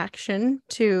a reaction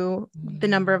to the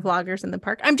number of vloggers in the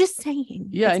park. I'm just saying.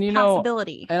 Yeah, it's and a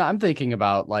possibility. and I'm thinking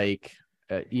about like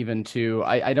even to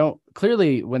I don't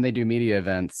clearly when they do media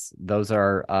events, those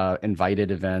are invited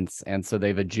events, and so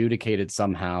they've adjudicated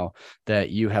somehow that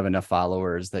you have enough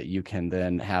followers that you can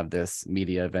then have this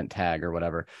media event tag or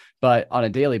whatever. But on a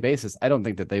daily basis, I don't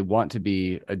think that they want to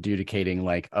be adjudicating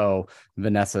like, oh,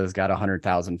 Vanessa's got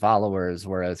 100,000 followers,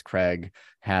 whereas Craig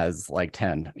has like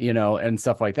 10, and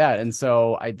stuff like that. And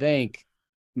so I think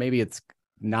maybe it's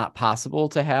not possible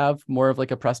to have more of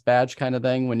like a press badge kind of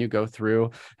thing when you go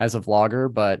through as a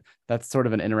vlogger, but that's sort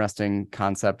of an interesting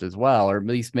concept as well. Or at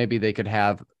least maybe they could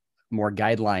have more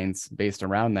guidelines based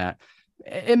around that.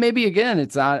 And maybe again,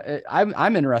 it's not,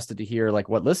 I'm interested to hear like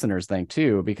what listeners think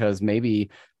too, because maybe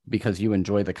because you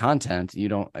enjoy the content, you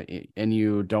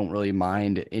don't really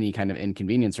mind any kind of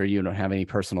inconvenience, or you don't have any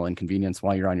personal inconvenience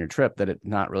while you're on your trip, that it's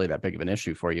not really that big of an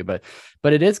issue for you. But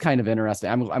it is kind of interesting.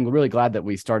 I'm really glad that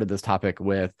we started this topic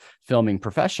with filming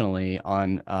professionally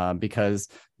on because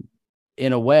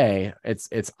in a way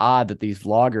it's odd that these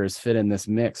vloggers fit in this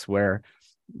mix where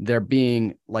they're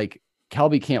being like,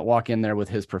 Kelby can't walk in there with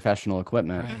his professional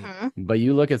equipment, but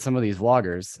you look at some of these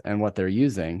vloggers and what they're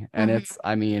using, and it's,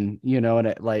 I mean,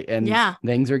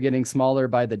 things are getting smaller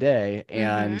by the day,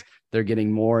 and they're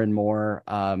getting more and more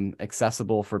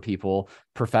accessible for people,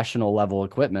 professional level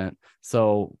equipment.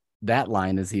 So that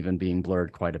line is even being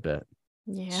blurred quite a bit.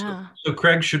 Yeah. So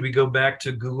Craig, should we go back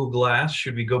to Google Glass?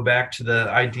 Should we go back to the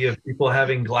idea of people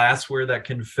having glassware that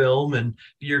can film and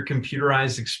be your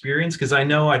computerized experience? Because I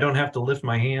know I don't have to lift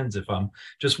my hands if I'm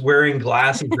just wearing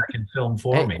glasses that can film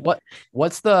for me.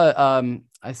 What's the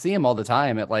I see them all the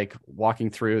time at like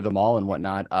walking through the mall and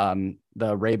whatnot.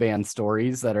 The Ray-Ban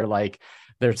stories that are like,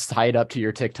 they're tied up to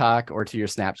your TikTok or to your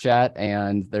Snapchat,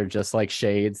 and they're just like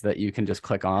shades that you can just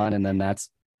click on, and then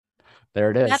there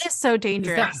it is. That is so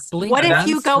dangerous. Is what if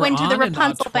you go into the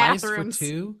Rapunzel bathrooms?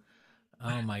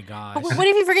 Oh my gosh. What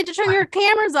if you forget to turn your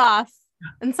cameras off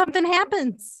and something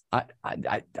happens? I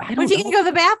don't What if you can go to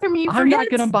the bathroom and you forget?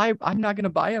 I'm not gonna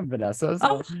buy them, Vanessa.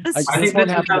 So I think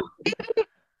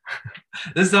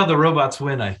this is how the robots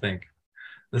win, I think.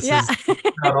 This is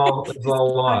not all, it's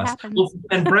all lost. Well,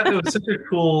 and Brett, it was such a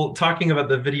cool talking about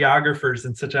the videographers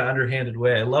in such an underhanded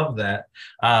way. I love that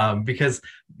because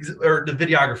the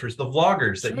videographers, the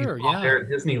vloggers that you saw there at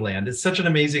Disneyland, it's such an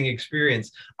amazing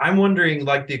experience. I'm wondering,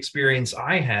 like the experience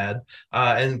I had,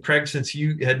 and Craig, since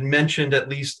you had mentioned at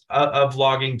least a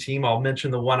vlogging team, I'll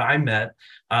mention the one I met.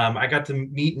 I got to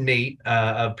meet Nate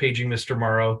of Paging Mr.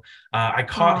 Morrow. I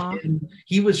caught him.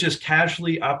 He was just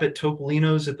casually up at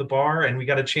Topolino's at the bar, and we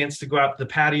got a chance to go out to the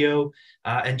patio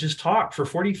and just talk for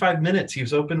 45 minutes. He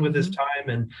was open with his time,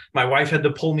 and my wife had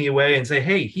to pull me away and say,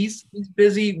 hey, he's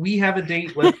busy. We have a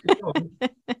date. Let's go.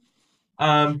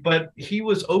 But he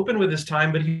was open with his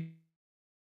time, but he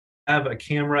have a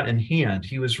camera in hand.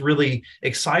 He was really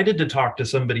excited to talk to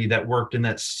somebody that worked in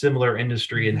that similar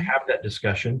industry and have that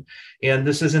discussion. And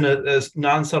this isn't a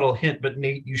non-subtle hint, but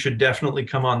Nate, you should definitely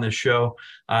come on this show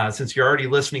since you're already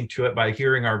listening to it by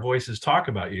hearing our voices talk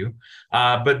about you.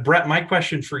 But Brett, my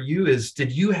question for you is,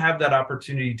 did you have that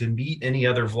opportunity to meet any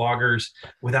other vloggers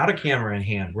without a camera in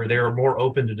hand where they were more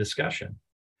open to discussion?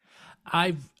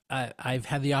 I've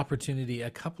had the opportunity a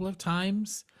couple of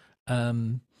times.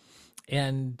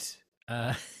 And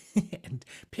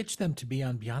pitch them to be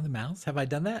on Beyond the Mouse. Have I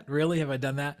done that? Really? Have I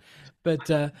done that? But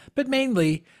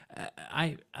mainly,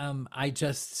 I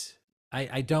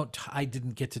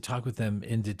didn't get to talk with them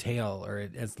in detail or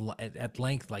at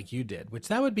length like you did, which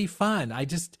that would be fun. I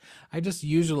just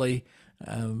usually,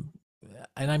 and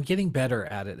I'm getting better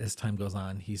at it as time goes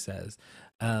on, he says.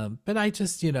 But I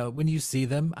just, when you see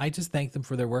them, I just thank them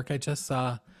for their work. I just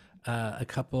saw a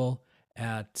couple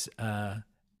at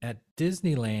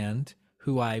Disneyland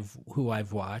who I've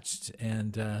watched,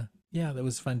 and that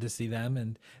was fun to see them,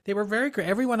 and they were very great.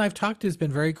 Everyone I've talked to has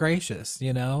been very gracious,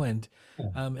 and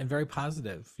very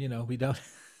positive. We don't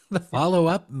the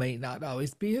follow-up may not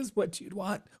always be as what you'd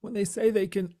want when they say they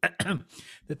can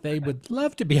that they would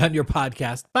love to be on your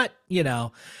podcast, but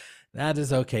that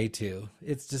is okay too.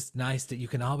 It's just nice that you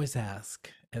can always ask,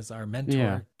 as our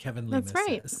mentor Kevin Loomis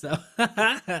says. So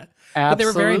but they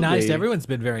were very nice. Everyone's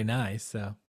been very nice.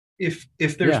 So if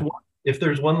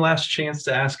there's one last chance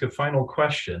to ask a final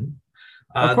question,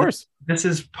 of course, this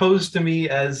is posed to me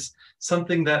as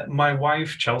something that my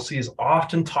wife Chelsea is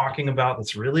often talking about.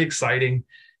 That's really exciting.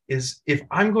 is if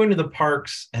I'm going to the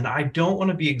parks and I don't want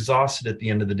to be exhausted at the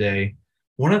end of the day,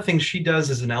 one of the things she does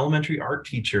as an elementary art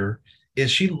teacher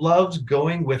is she loves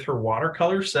going with her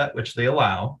watercolor set, which they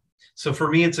allow. So for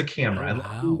me, it's a camera. I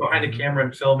love being behind a camera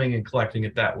and filming and collecting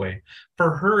it that way.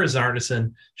 For her as an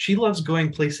artisan, she loves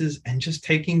going places and just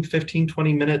taking 15,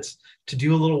 20 minutes to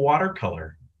do a little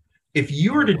watercolor. If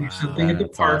you were to do something at the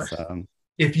parks,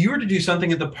 if you were to do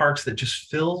something at the parks that just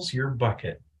fills your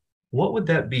bucket, what would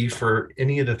that be for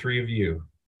any of the three of you?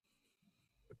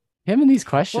 Him and these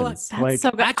questions. Well, that's like,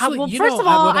 so good. actually, Well, you first know, of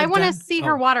all, what I I've want to done- see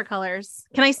her oh. watercolors.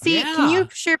 Can I see? Can Yeah. you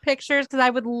share pictures? Because I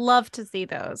would love to see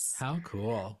those. How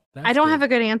cool. I don't have a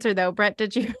good answer though. Brett,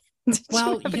 did you? Did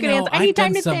Well, you have a you good know, answer? I need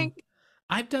time to some, think.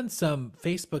 I've done some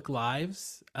Facebook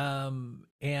lives,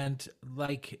 and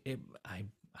like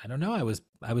I don't know. I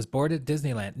was bored at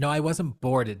Disneyland. No, I wasn't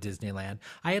bored at Disneyland.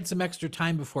 I had some extra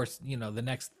time before the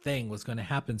next thing was going to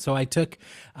happen. So I took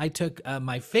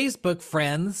my Facebook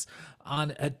friends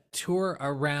on a tour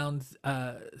around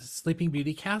Sleeping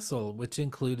Beauty Castle, which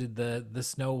included the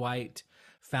Snow White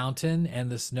fountain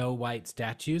and the Snow White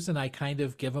statues, and I kind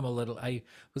of give them I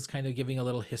was kind of giving a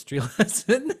little history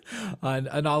lesson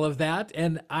on all of that.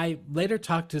 And I later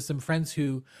talked to some friends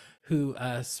who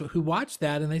watched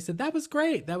that, and they said that was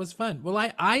great, that was fun. Well,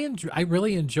 I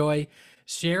really enjoy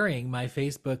sharing my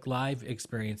Facebook live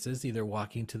experiences, either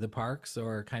walking to the parks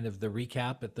or kind of the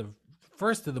recap at the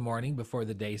first of the morning before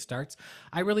the day starts.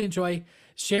 I really enjoy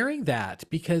sharing that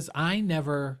because I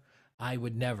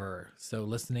would never, so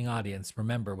listening audience,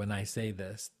 remember when I say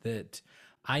this, that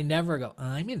I never go,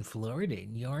 I'm in Florida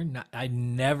and you're not. I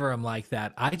never am like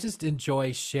that. I just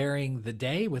enjoy sharing the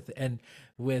day with the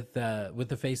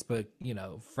Facebook,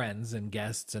 friends and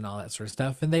guests and all that sort of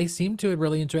stuff. And they seem to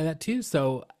really enjoy that too.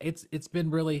 So it's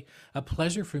been really a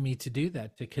pleasure for me to do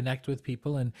that, to connect with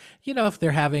people. And, if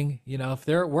they're if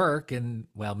they're at work and,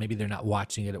 well, maybe they're not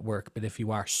watching it at work, but if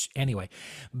you are, anyway,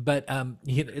 but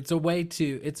it's a way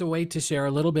to share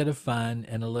a little bit of fun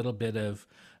and a little bit of,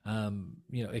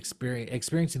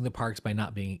 experiencing the parks by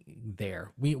not being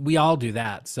there. We all do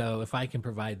that. So if I can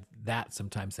provide that,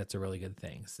 sometimes that's a really good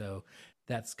thing. So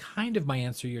that's kind of my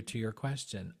answer to your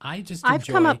question. I've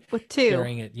come up with two.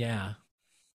 Sharing it. Yeah.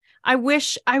 I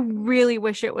really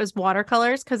wish it was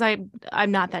watercolors because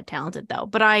I'm not that talented though,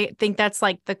 but I think that's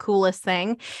like the coolest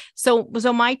thing. So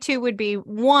my two would be,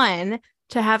 one,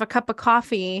 to have a cup of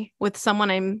coffee with someone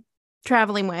I'm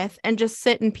traveling with and just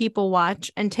sit and people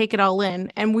watch and take it all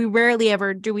in. And we rarely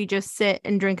ever do we just sit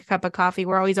and drink a cup of coffee.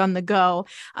 We're always on the go.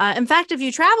 In fact, if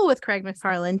you travel with Craig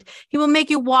McFarland, he will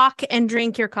make you walk and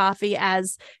drink your coffee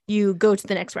as you go to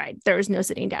the next ride. There is no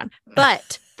sitting down.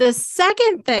 But the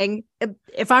second thing,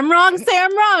 if I'm wrong, say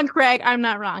I'm wrong, Craig. I'm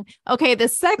not wrong. Okay. The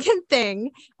second thing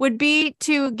would be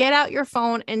to get out your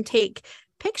phone and take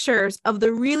pictures of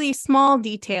the really small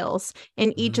details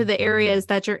in each of the areas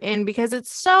that you're in, because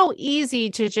it's so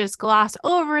easy to just gloss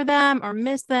over them or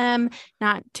miss them,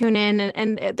 not tune in.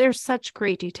 And there's such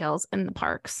great details in the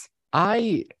parks.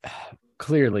 I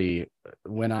clearly,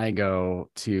 when I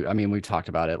go to, we've talked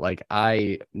about it, like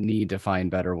I need to find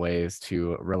better ways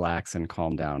to relax and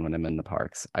calm down when I'm in the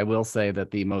parks. I will say that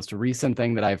the most recent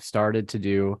thing that I've started to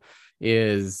do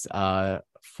is,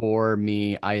 for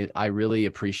me, I really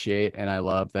appreciate and I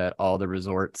love that all the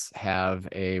resorts have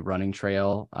a running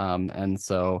trail. And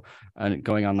so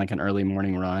going on like an early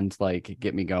morning run to like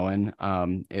get me going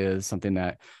is something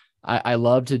that I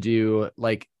love to do.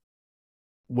 Like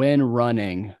when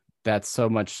running, that's so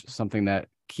much something that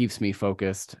keeps me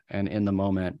focused and in the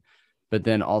moment. But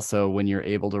then also when you're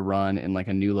able to run in like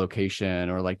a new location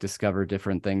or like discover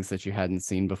different things that you hadn't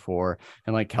seen before.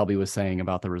 And like Kelby was saying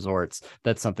about the resorts,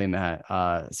 that's something that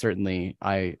certainly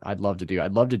I'd love to do.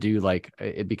 I'd love to do, like,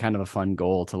 it'd be kind of a fun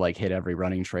goal to like hit every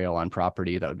running trail on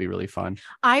property. That would be really fun.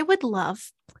 I would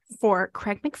love for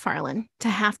Craig McFarland to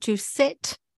have to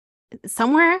sit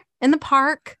somewhere in the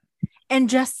park and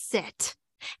just sit.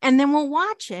 And then we'll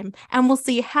watch him and we'll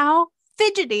see how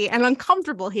fidgety and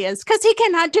uncomfortable he is, because he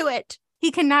cannot do it. He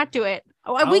cannot do it.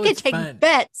 We could take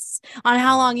bets on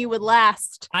how long you would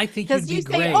last. I think you'd be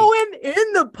great. Say, oh,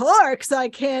 in the parks, I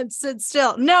can't sit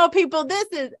still. No, people, this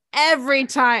is every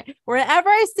time. Wherever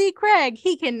I see Craig,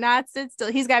 he cannot sit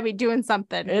still. He's got to be doing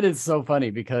something. It is so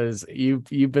funny because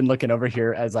you've been looking over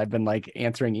here as I've been like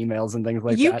answering emails and things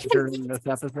like that during this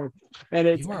episode. And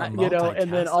it's,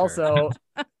 and then also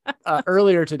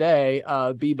earlier today,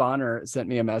 B. Bonner sent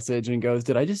me a message and goes,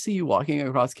 "Did I just see you walking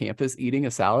across campus eating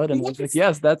a salad?" And I was like,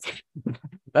 "Yes, that's."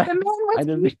 The man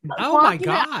was oh my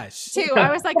gosh! Too,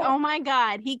 I was like, "Oh my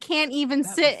god, he can't even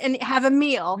sit and have a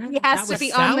meal. He has to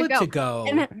be on the go."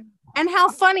 And how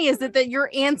funny is it that your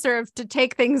answer to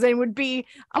take things in would be,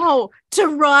 to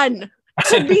run,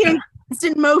 to be in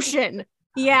constant motion.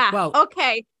 Yeah. Well-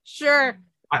 okay. Sure.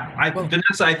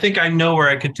 Vanessa, I think I know where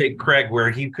I could take Craig, where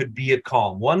he could be at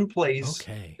calm. One place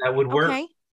that would work. Okay.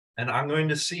 And I'm going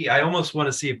to see. I almost want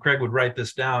to see if Craig would write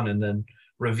this down and then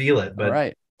reveal it.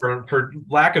 But for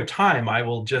lack of time, I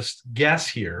will just guess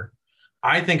here.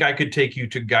 I think I could take you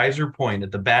to Geyser Point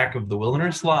at the back of the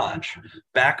Wilderness Lodge,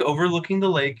 back overlooking the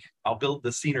lake. I'll build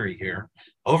the scenery here.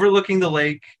 Overlooking the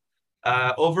lake,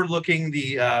 overlooking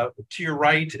the to your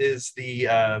right is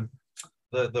the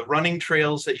running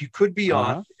trails that you could be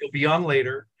on. You'll be on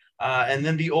later. And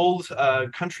then the old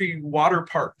country water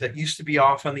park that used to be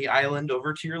off on the island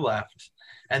over to your left.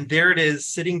 And there it is,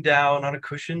 sitting down on a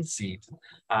cushioned seat.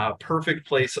 Perfect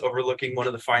place overlooking one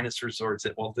of the finest resorts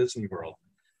at Walt Disney World.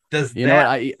 Does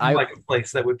I like a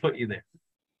place that would put you there?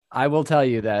 I will tell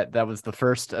you that was the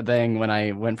first thing when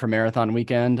I went for marathon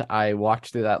weekend. I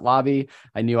walked through that lobby.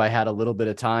 I knew I had a little bit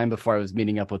of time before I was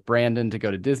meeting up with Brandon to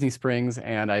go to Disney Springs.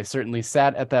 And I certainly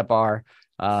sat at that bar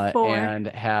and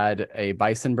had a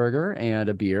bison burger and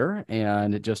a beer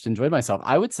and just enjoyed myself.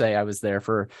 I would say I was there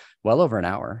for well over an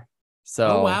hour.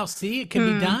 So, wow. See, it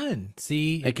can be done.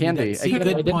 See, it can be. See, I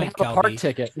didn't have a park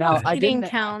ticket. Now, I didn't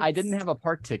have a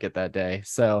park ticket that day.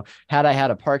 So had I had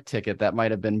a park ticket, that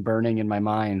might have been burning in my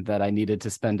mind that I needed to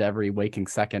spend every waking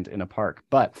second in a park.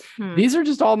 But these are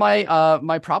just all my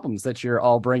my problems that you're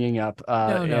all bringing up.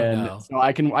 No. So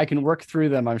I can work through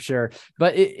them, I'm sure.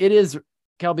 But it is,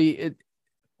 Kelby,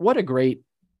 what a great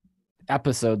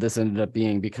episode this ended up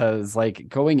being, because like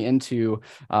going into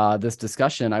this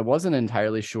discussion, I wasn't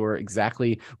entirely sure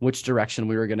exactly which direction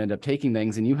we were going to end up taking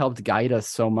things, and you helped guide us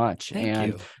so much.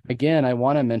 Thank you. Again, I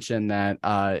want to mention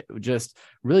that just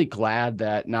really glad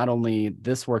that not only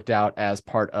this worked out as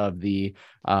part of the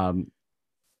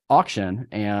auction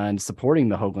and supporting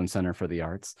the Hoagland Center for the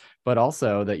Arts, but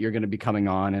also that you're going to be coming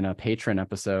on in a patron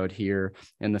episode here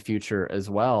in the future as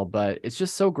well. But it's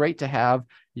just so great to have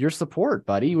your support,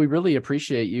 buddy. We really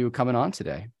appreciate you coming on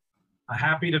today. I'm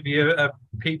happy to be a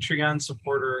Patreon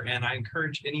supporter, and I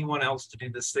encourage anyone else to do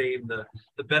the same. The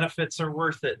benefits are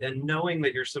worth it, and knowing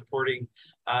that you're supporting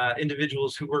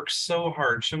individuals who work so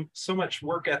hard, so much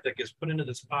work ethic is put into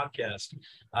this podcast.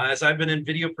 As I've been in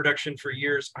video production for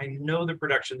years, I know the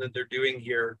production that they're doing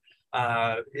here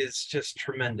is just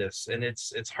tremendous, and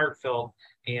it's heartfelt,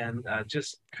 and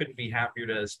just couldn't be happier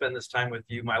to spend this time with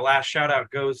you. My last shout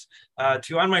out goes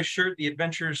to, on my shirt, the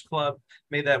Adventurers Club.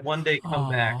 May that one day come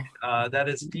back. That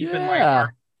is deep in my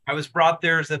heart. I was brought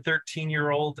there as a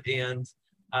 13-year-old, and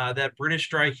that British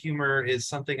dry humor is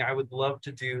something I would love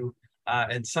to do,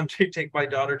 and someday take my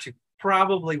daughter to,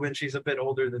 probably when she's a bit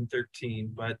older than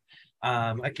 13. But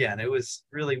again, it was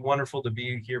really wonderful to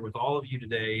be here with all of you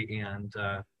today, and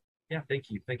thank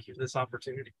you for this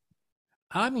opportunity.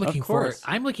 I'm looking for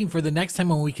the next time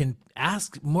when we can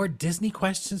ask more Disney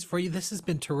questions for you. This has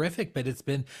been terrific, but it's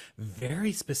been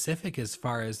very specific as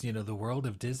far as, the world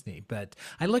of Disney. But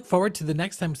I look forward to the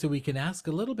next time so we can ask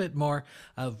a little bit more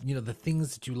of, the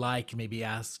things that you like, maybe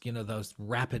ask, those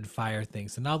rapid fire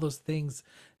things and all those things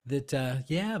that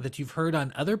that you've heard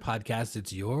on other podcasts.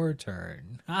 It's your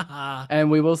turn.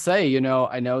 And we will say,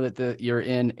 I know that you're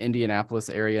in Indianapolis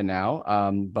area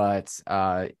now, but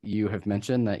you have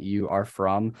mentioned that you are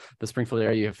from the Springfield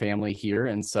area. You have family here,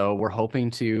 and so we're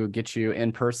hoping to get you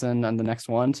in person on the next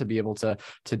one to be able to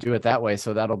do it that way.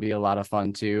 So that'll be a lot of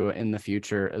fun too in the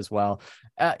future as well.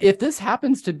 If this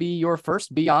happens to be your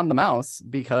first Beyond the Mouse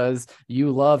because you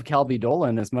love Kelby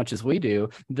Dolan as much as we do,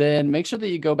 then make sure that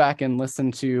you go back and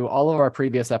listen to all of our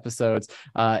previous episodes.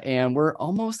 And we're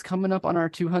almost coming up on our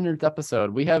 200th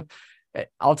episode.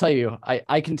 I'll tell you,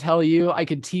 I can tell you, I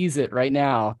could tease it right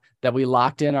now that we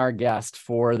locked in our guest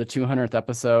for the 200th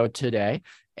episode today.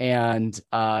 And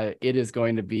it is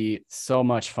going to be so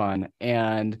much fun.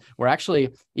 And we're actually,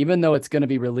 even though it's going to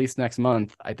be released next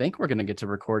month, I think we're going to get to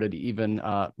record it even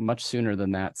much sooner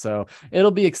than that. So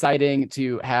it'll be exciting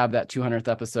to have that 200th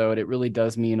episode. It really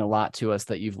does mean a lot to us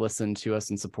that you've listened to us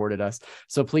and supported us.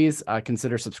 So please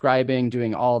consider subscribing,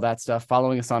 doing all that stuff,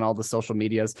 following us on all the social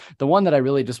medias. The one that I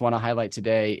really just want to highlight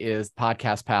today is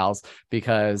Podcast Pals,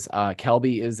 because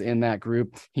Kelby is in that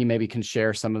group. He maybe can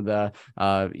share some of the,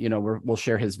 we'll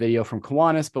share his video from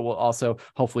Kiwanis, but we'll also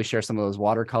hopefully share some of those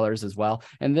watercolors as well.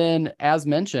 And then, as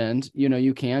mentioned,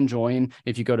 you can join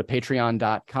if you go to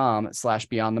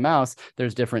patreon.com/beyondthemouse.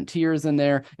 There's different tiers in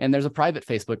there, and there's a private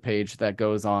Facebook page that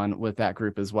goes on with that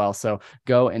group as well. So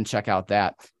go and check out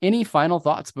that. Any final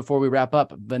thoughts before we wrap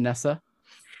up, Vanessa?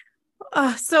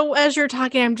 So as you're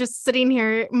talking, I'm just sitting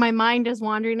here, my mind is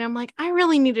wandering. I'm like, I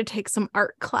really need to take some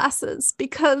art classes,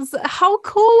 because how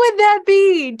cool would that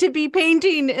be to be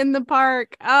painting in the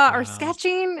park or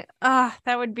sketching?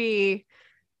 That would be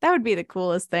the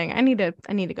coolest thing. I need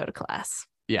to go to class.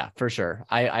 Yeah, for sure.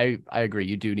 I agree.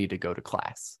 You do need to go to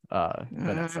class. I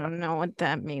don't know what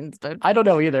that means, but I don't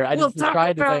know either. I we'll just talk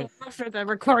tried to about say it after the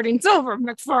recording's over,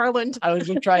 McFarland. I was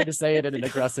just trying to say it in an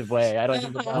aggressive way. I don't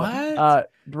even know. What?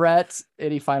 Brett,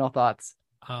 any final thoughts?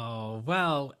 Oh,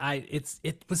 well,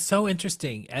 it was so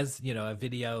interesting as, a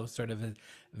video, sort of a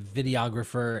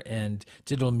videographer and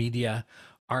digital media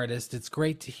artist. It's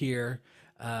great to hear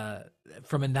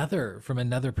from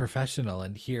another professional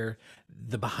and hear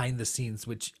the behind the scenes,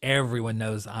 which everyone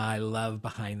knows I love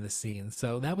behind the scenes.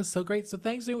 So that was so great. So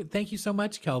thank you so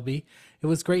much, Kelby. It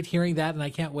was great hearing that, and I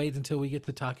can't wait until we get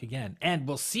to talk again. And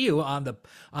we'll see you on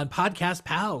Podcast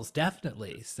Pals,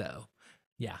 definitely. So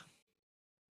yeah.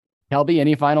 Kelby,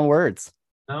 any final words?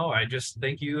 No, I just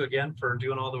thank you again for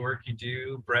doing all the work you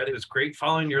do, Brett. It was great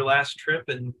following your last trip,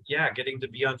 and getting to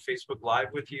be on Facebook Live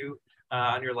with you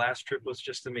on your last trip was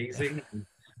just amazing.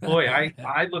 Boy,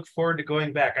 I look forward to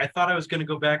going back. I thought I was going to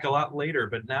go back a lot later,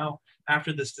 but now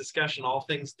after this discussion, all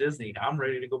things Disney, I'm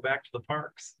ready to go back to the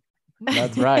parks.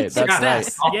 That's right.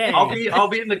 That's right. I'll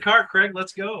be in the car, Craig.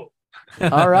 Let's go.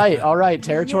 All right.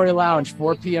 Territory Lounge,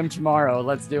 4 p.m. tomorrow.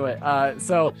 Let's do it.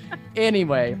 So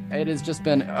anyway, it has just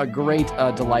been a great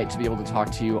delight to be able to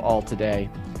talk to you all today.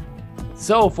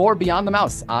 So for Beyond the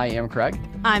Mouse, I am Craig.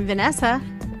 I'm Vanessa.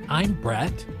 I'm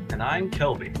Brett. And I'm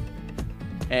Kelby.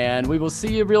 And we will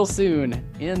see you real soon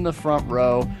in the front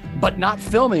row, but not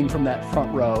filming from that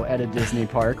front row at a Disney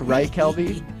park. Right,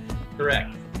 Kelby?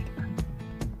 Correct.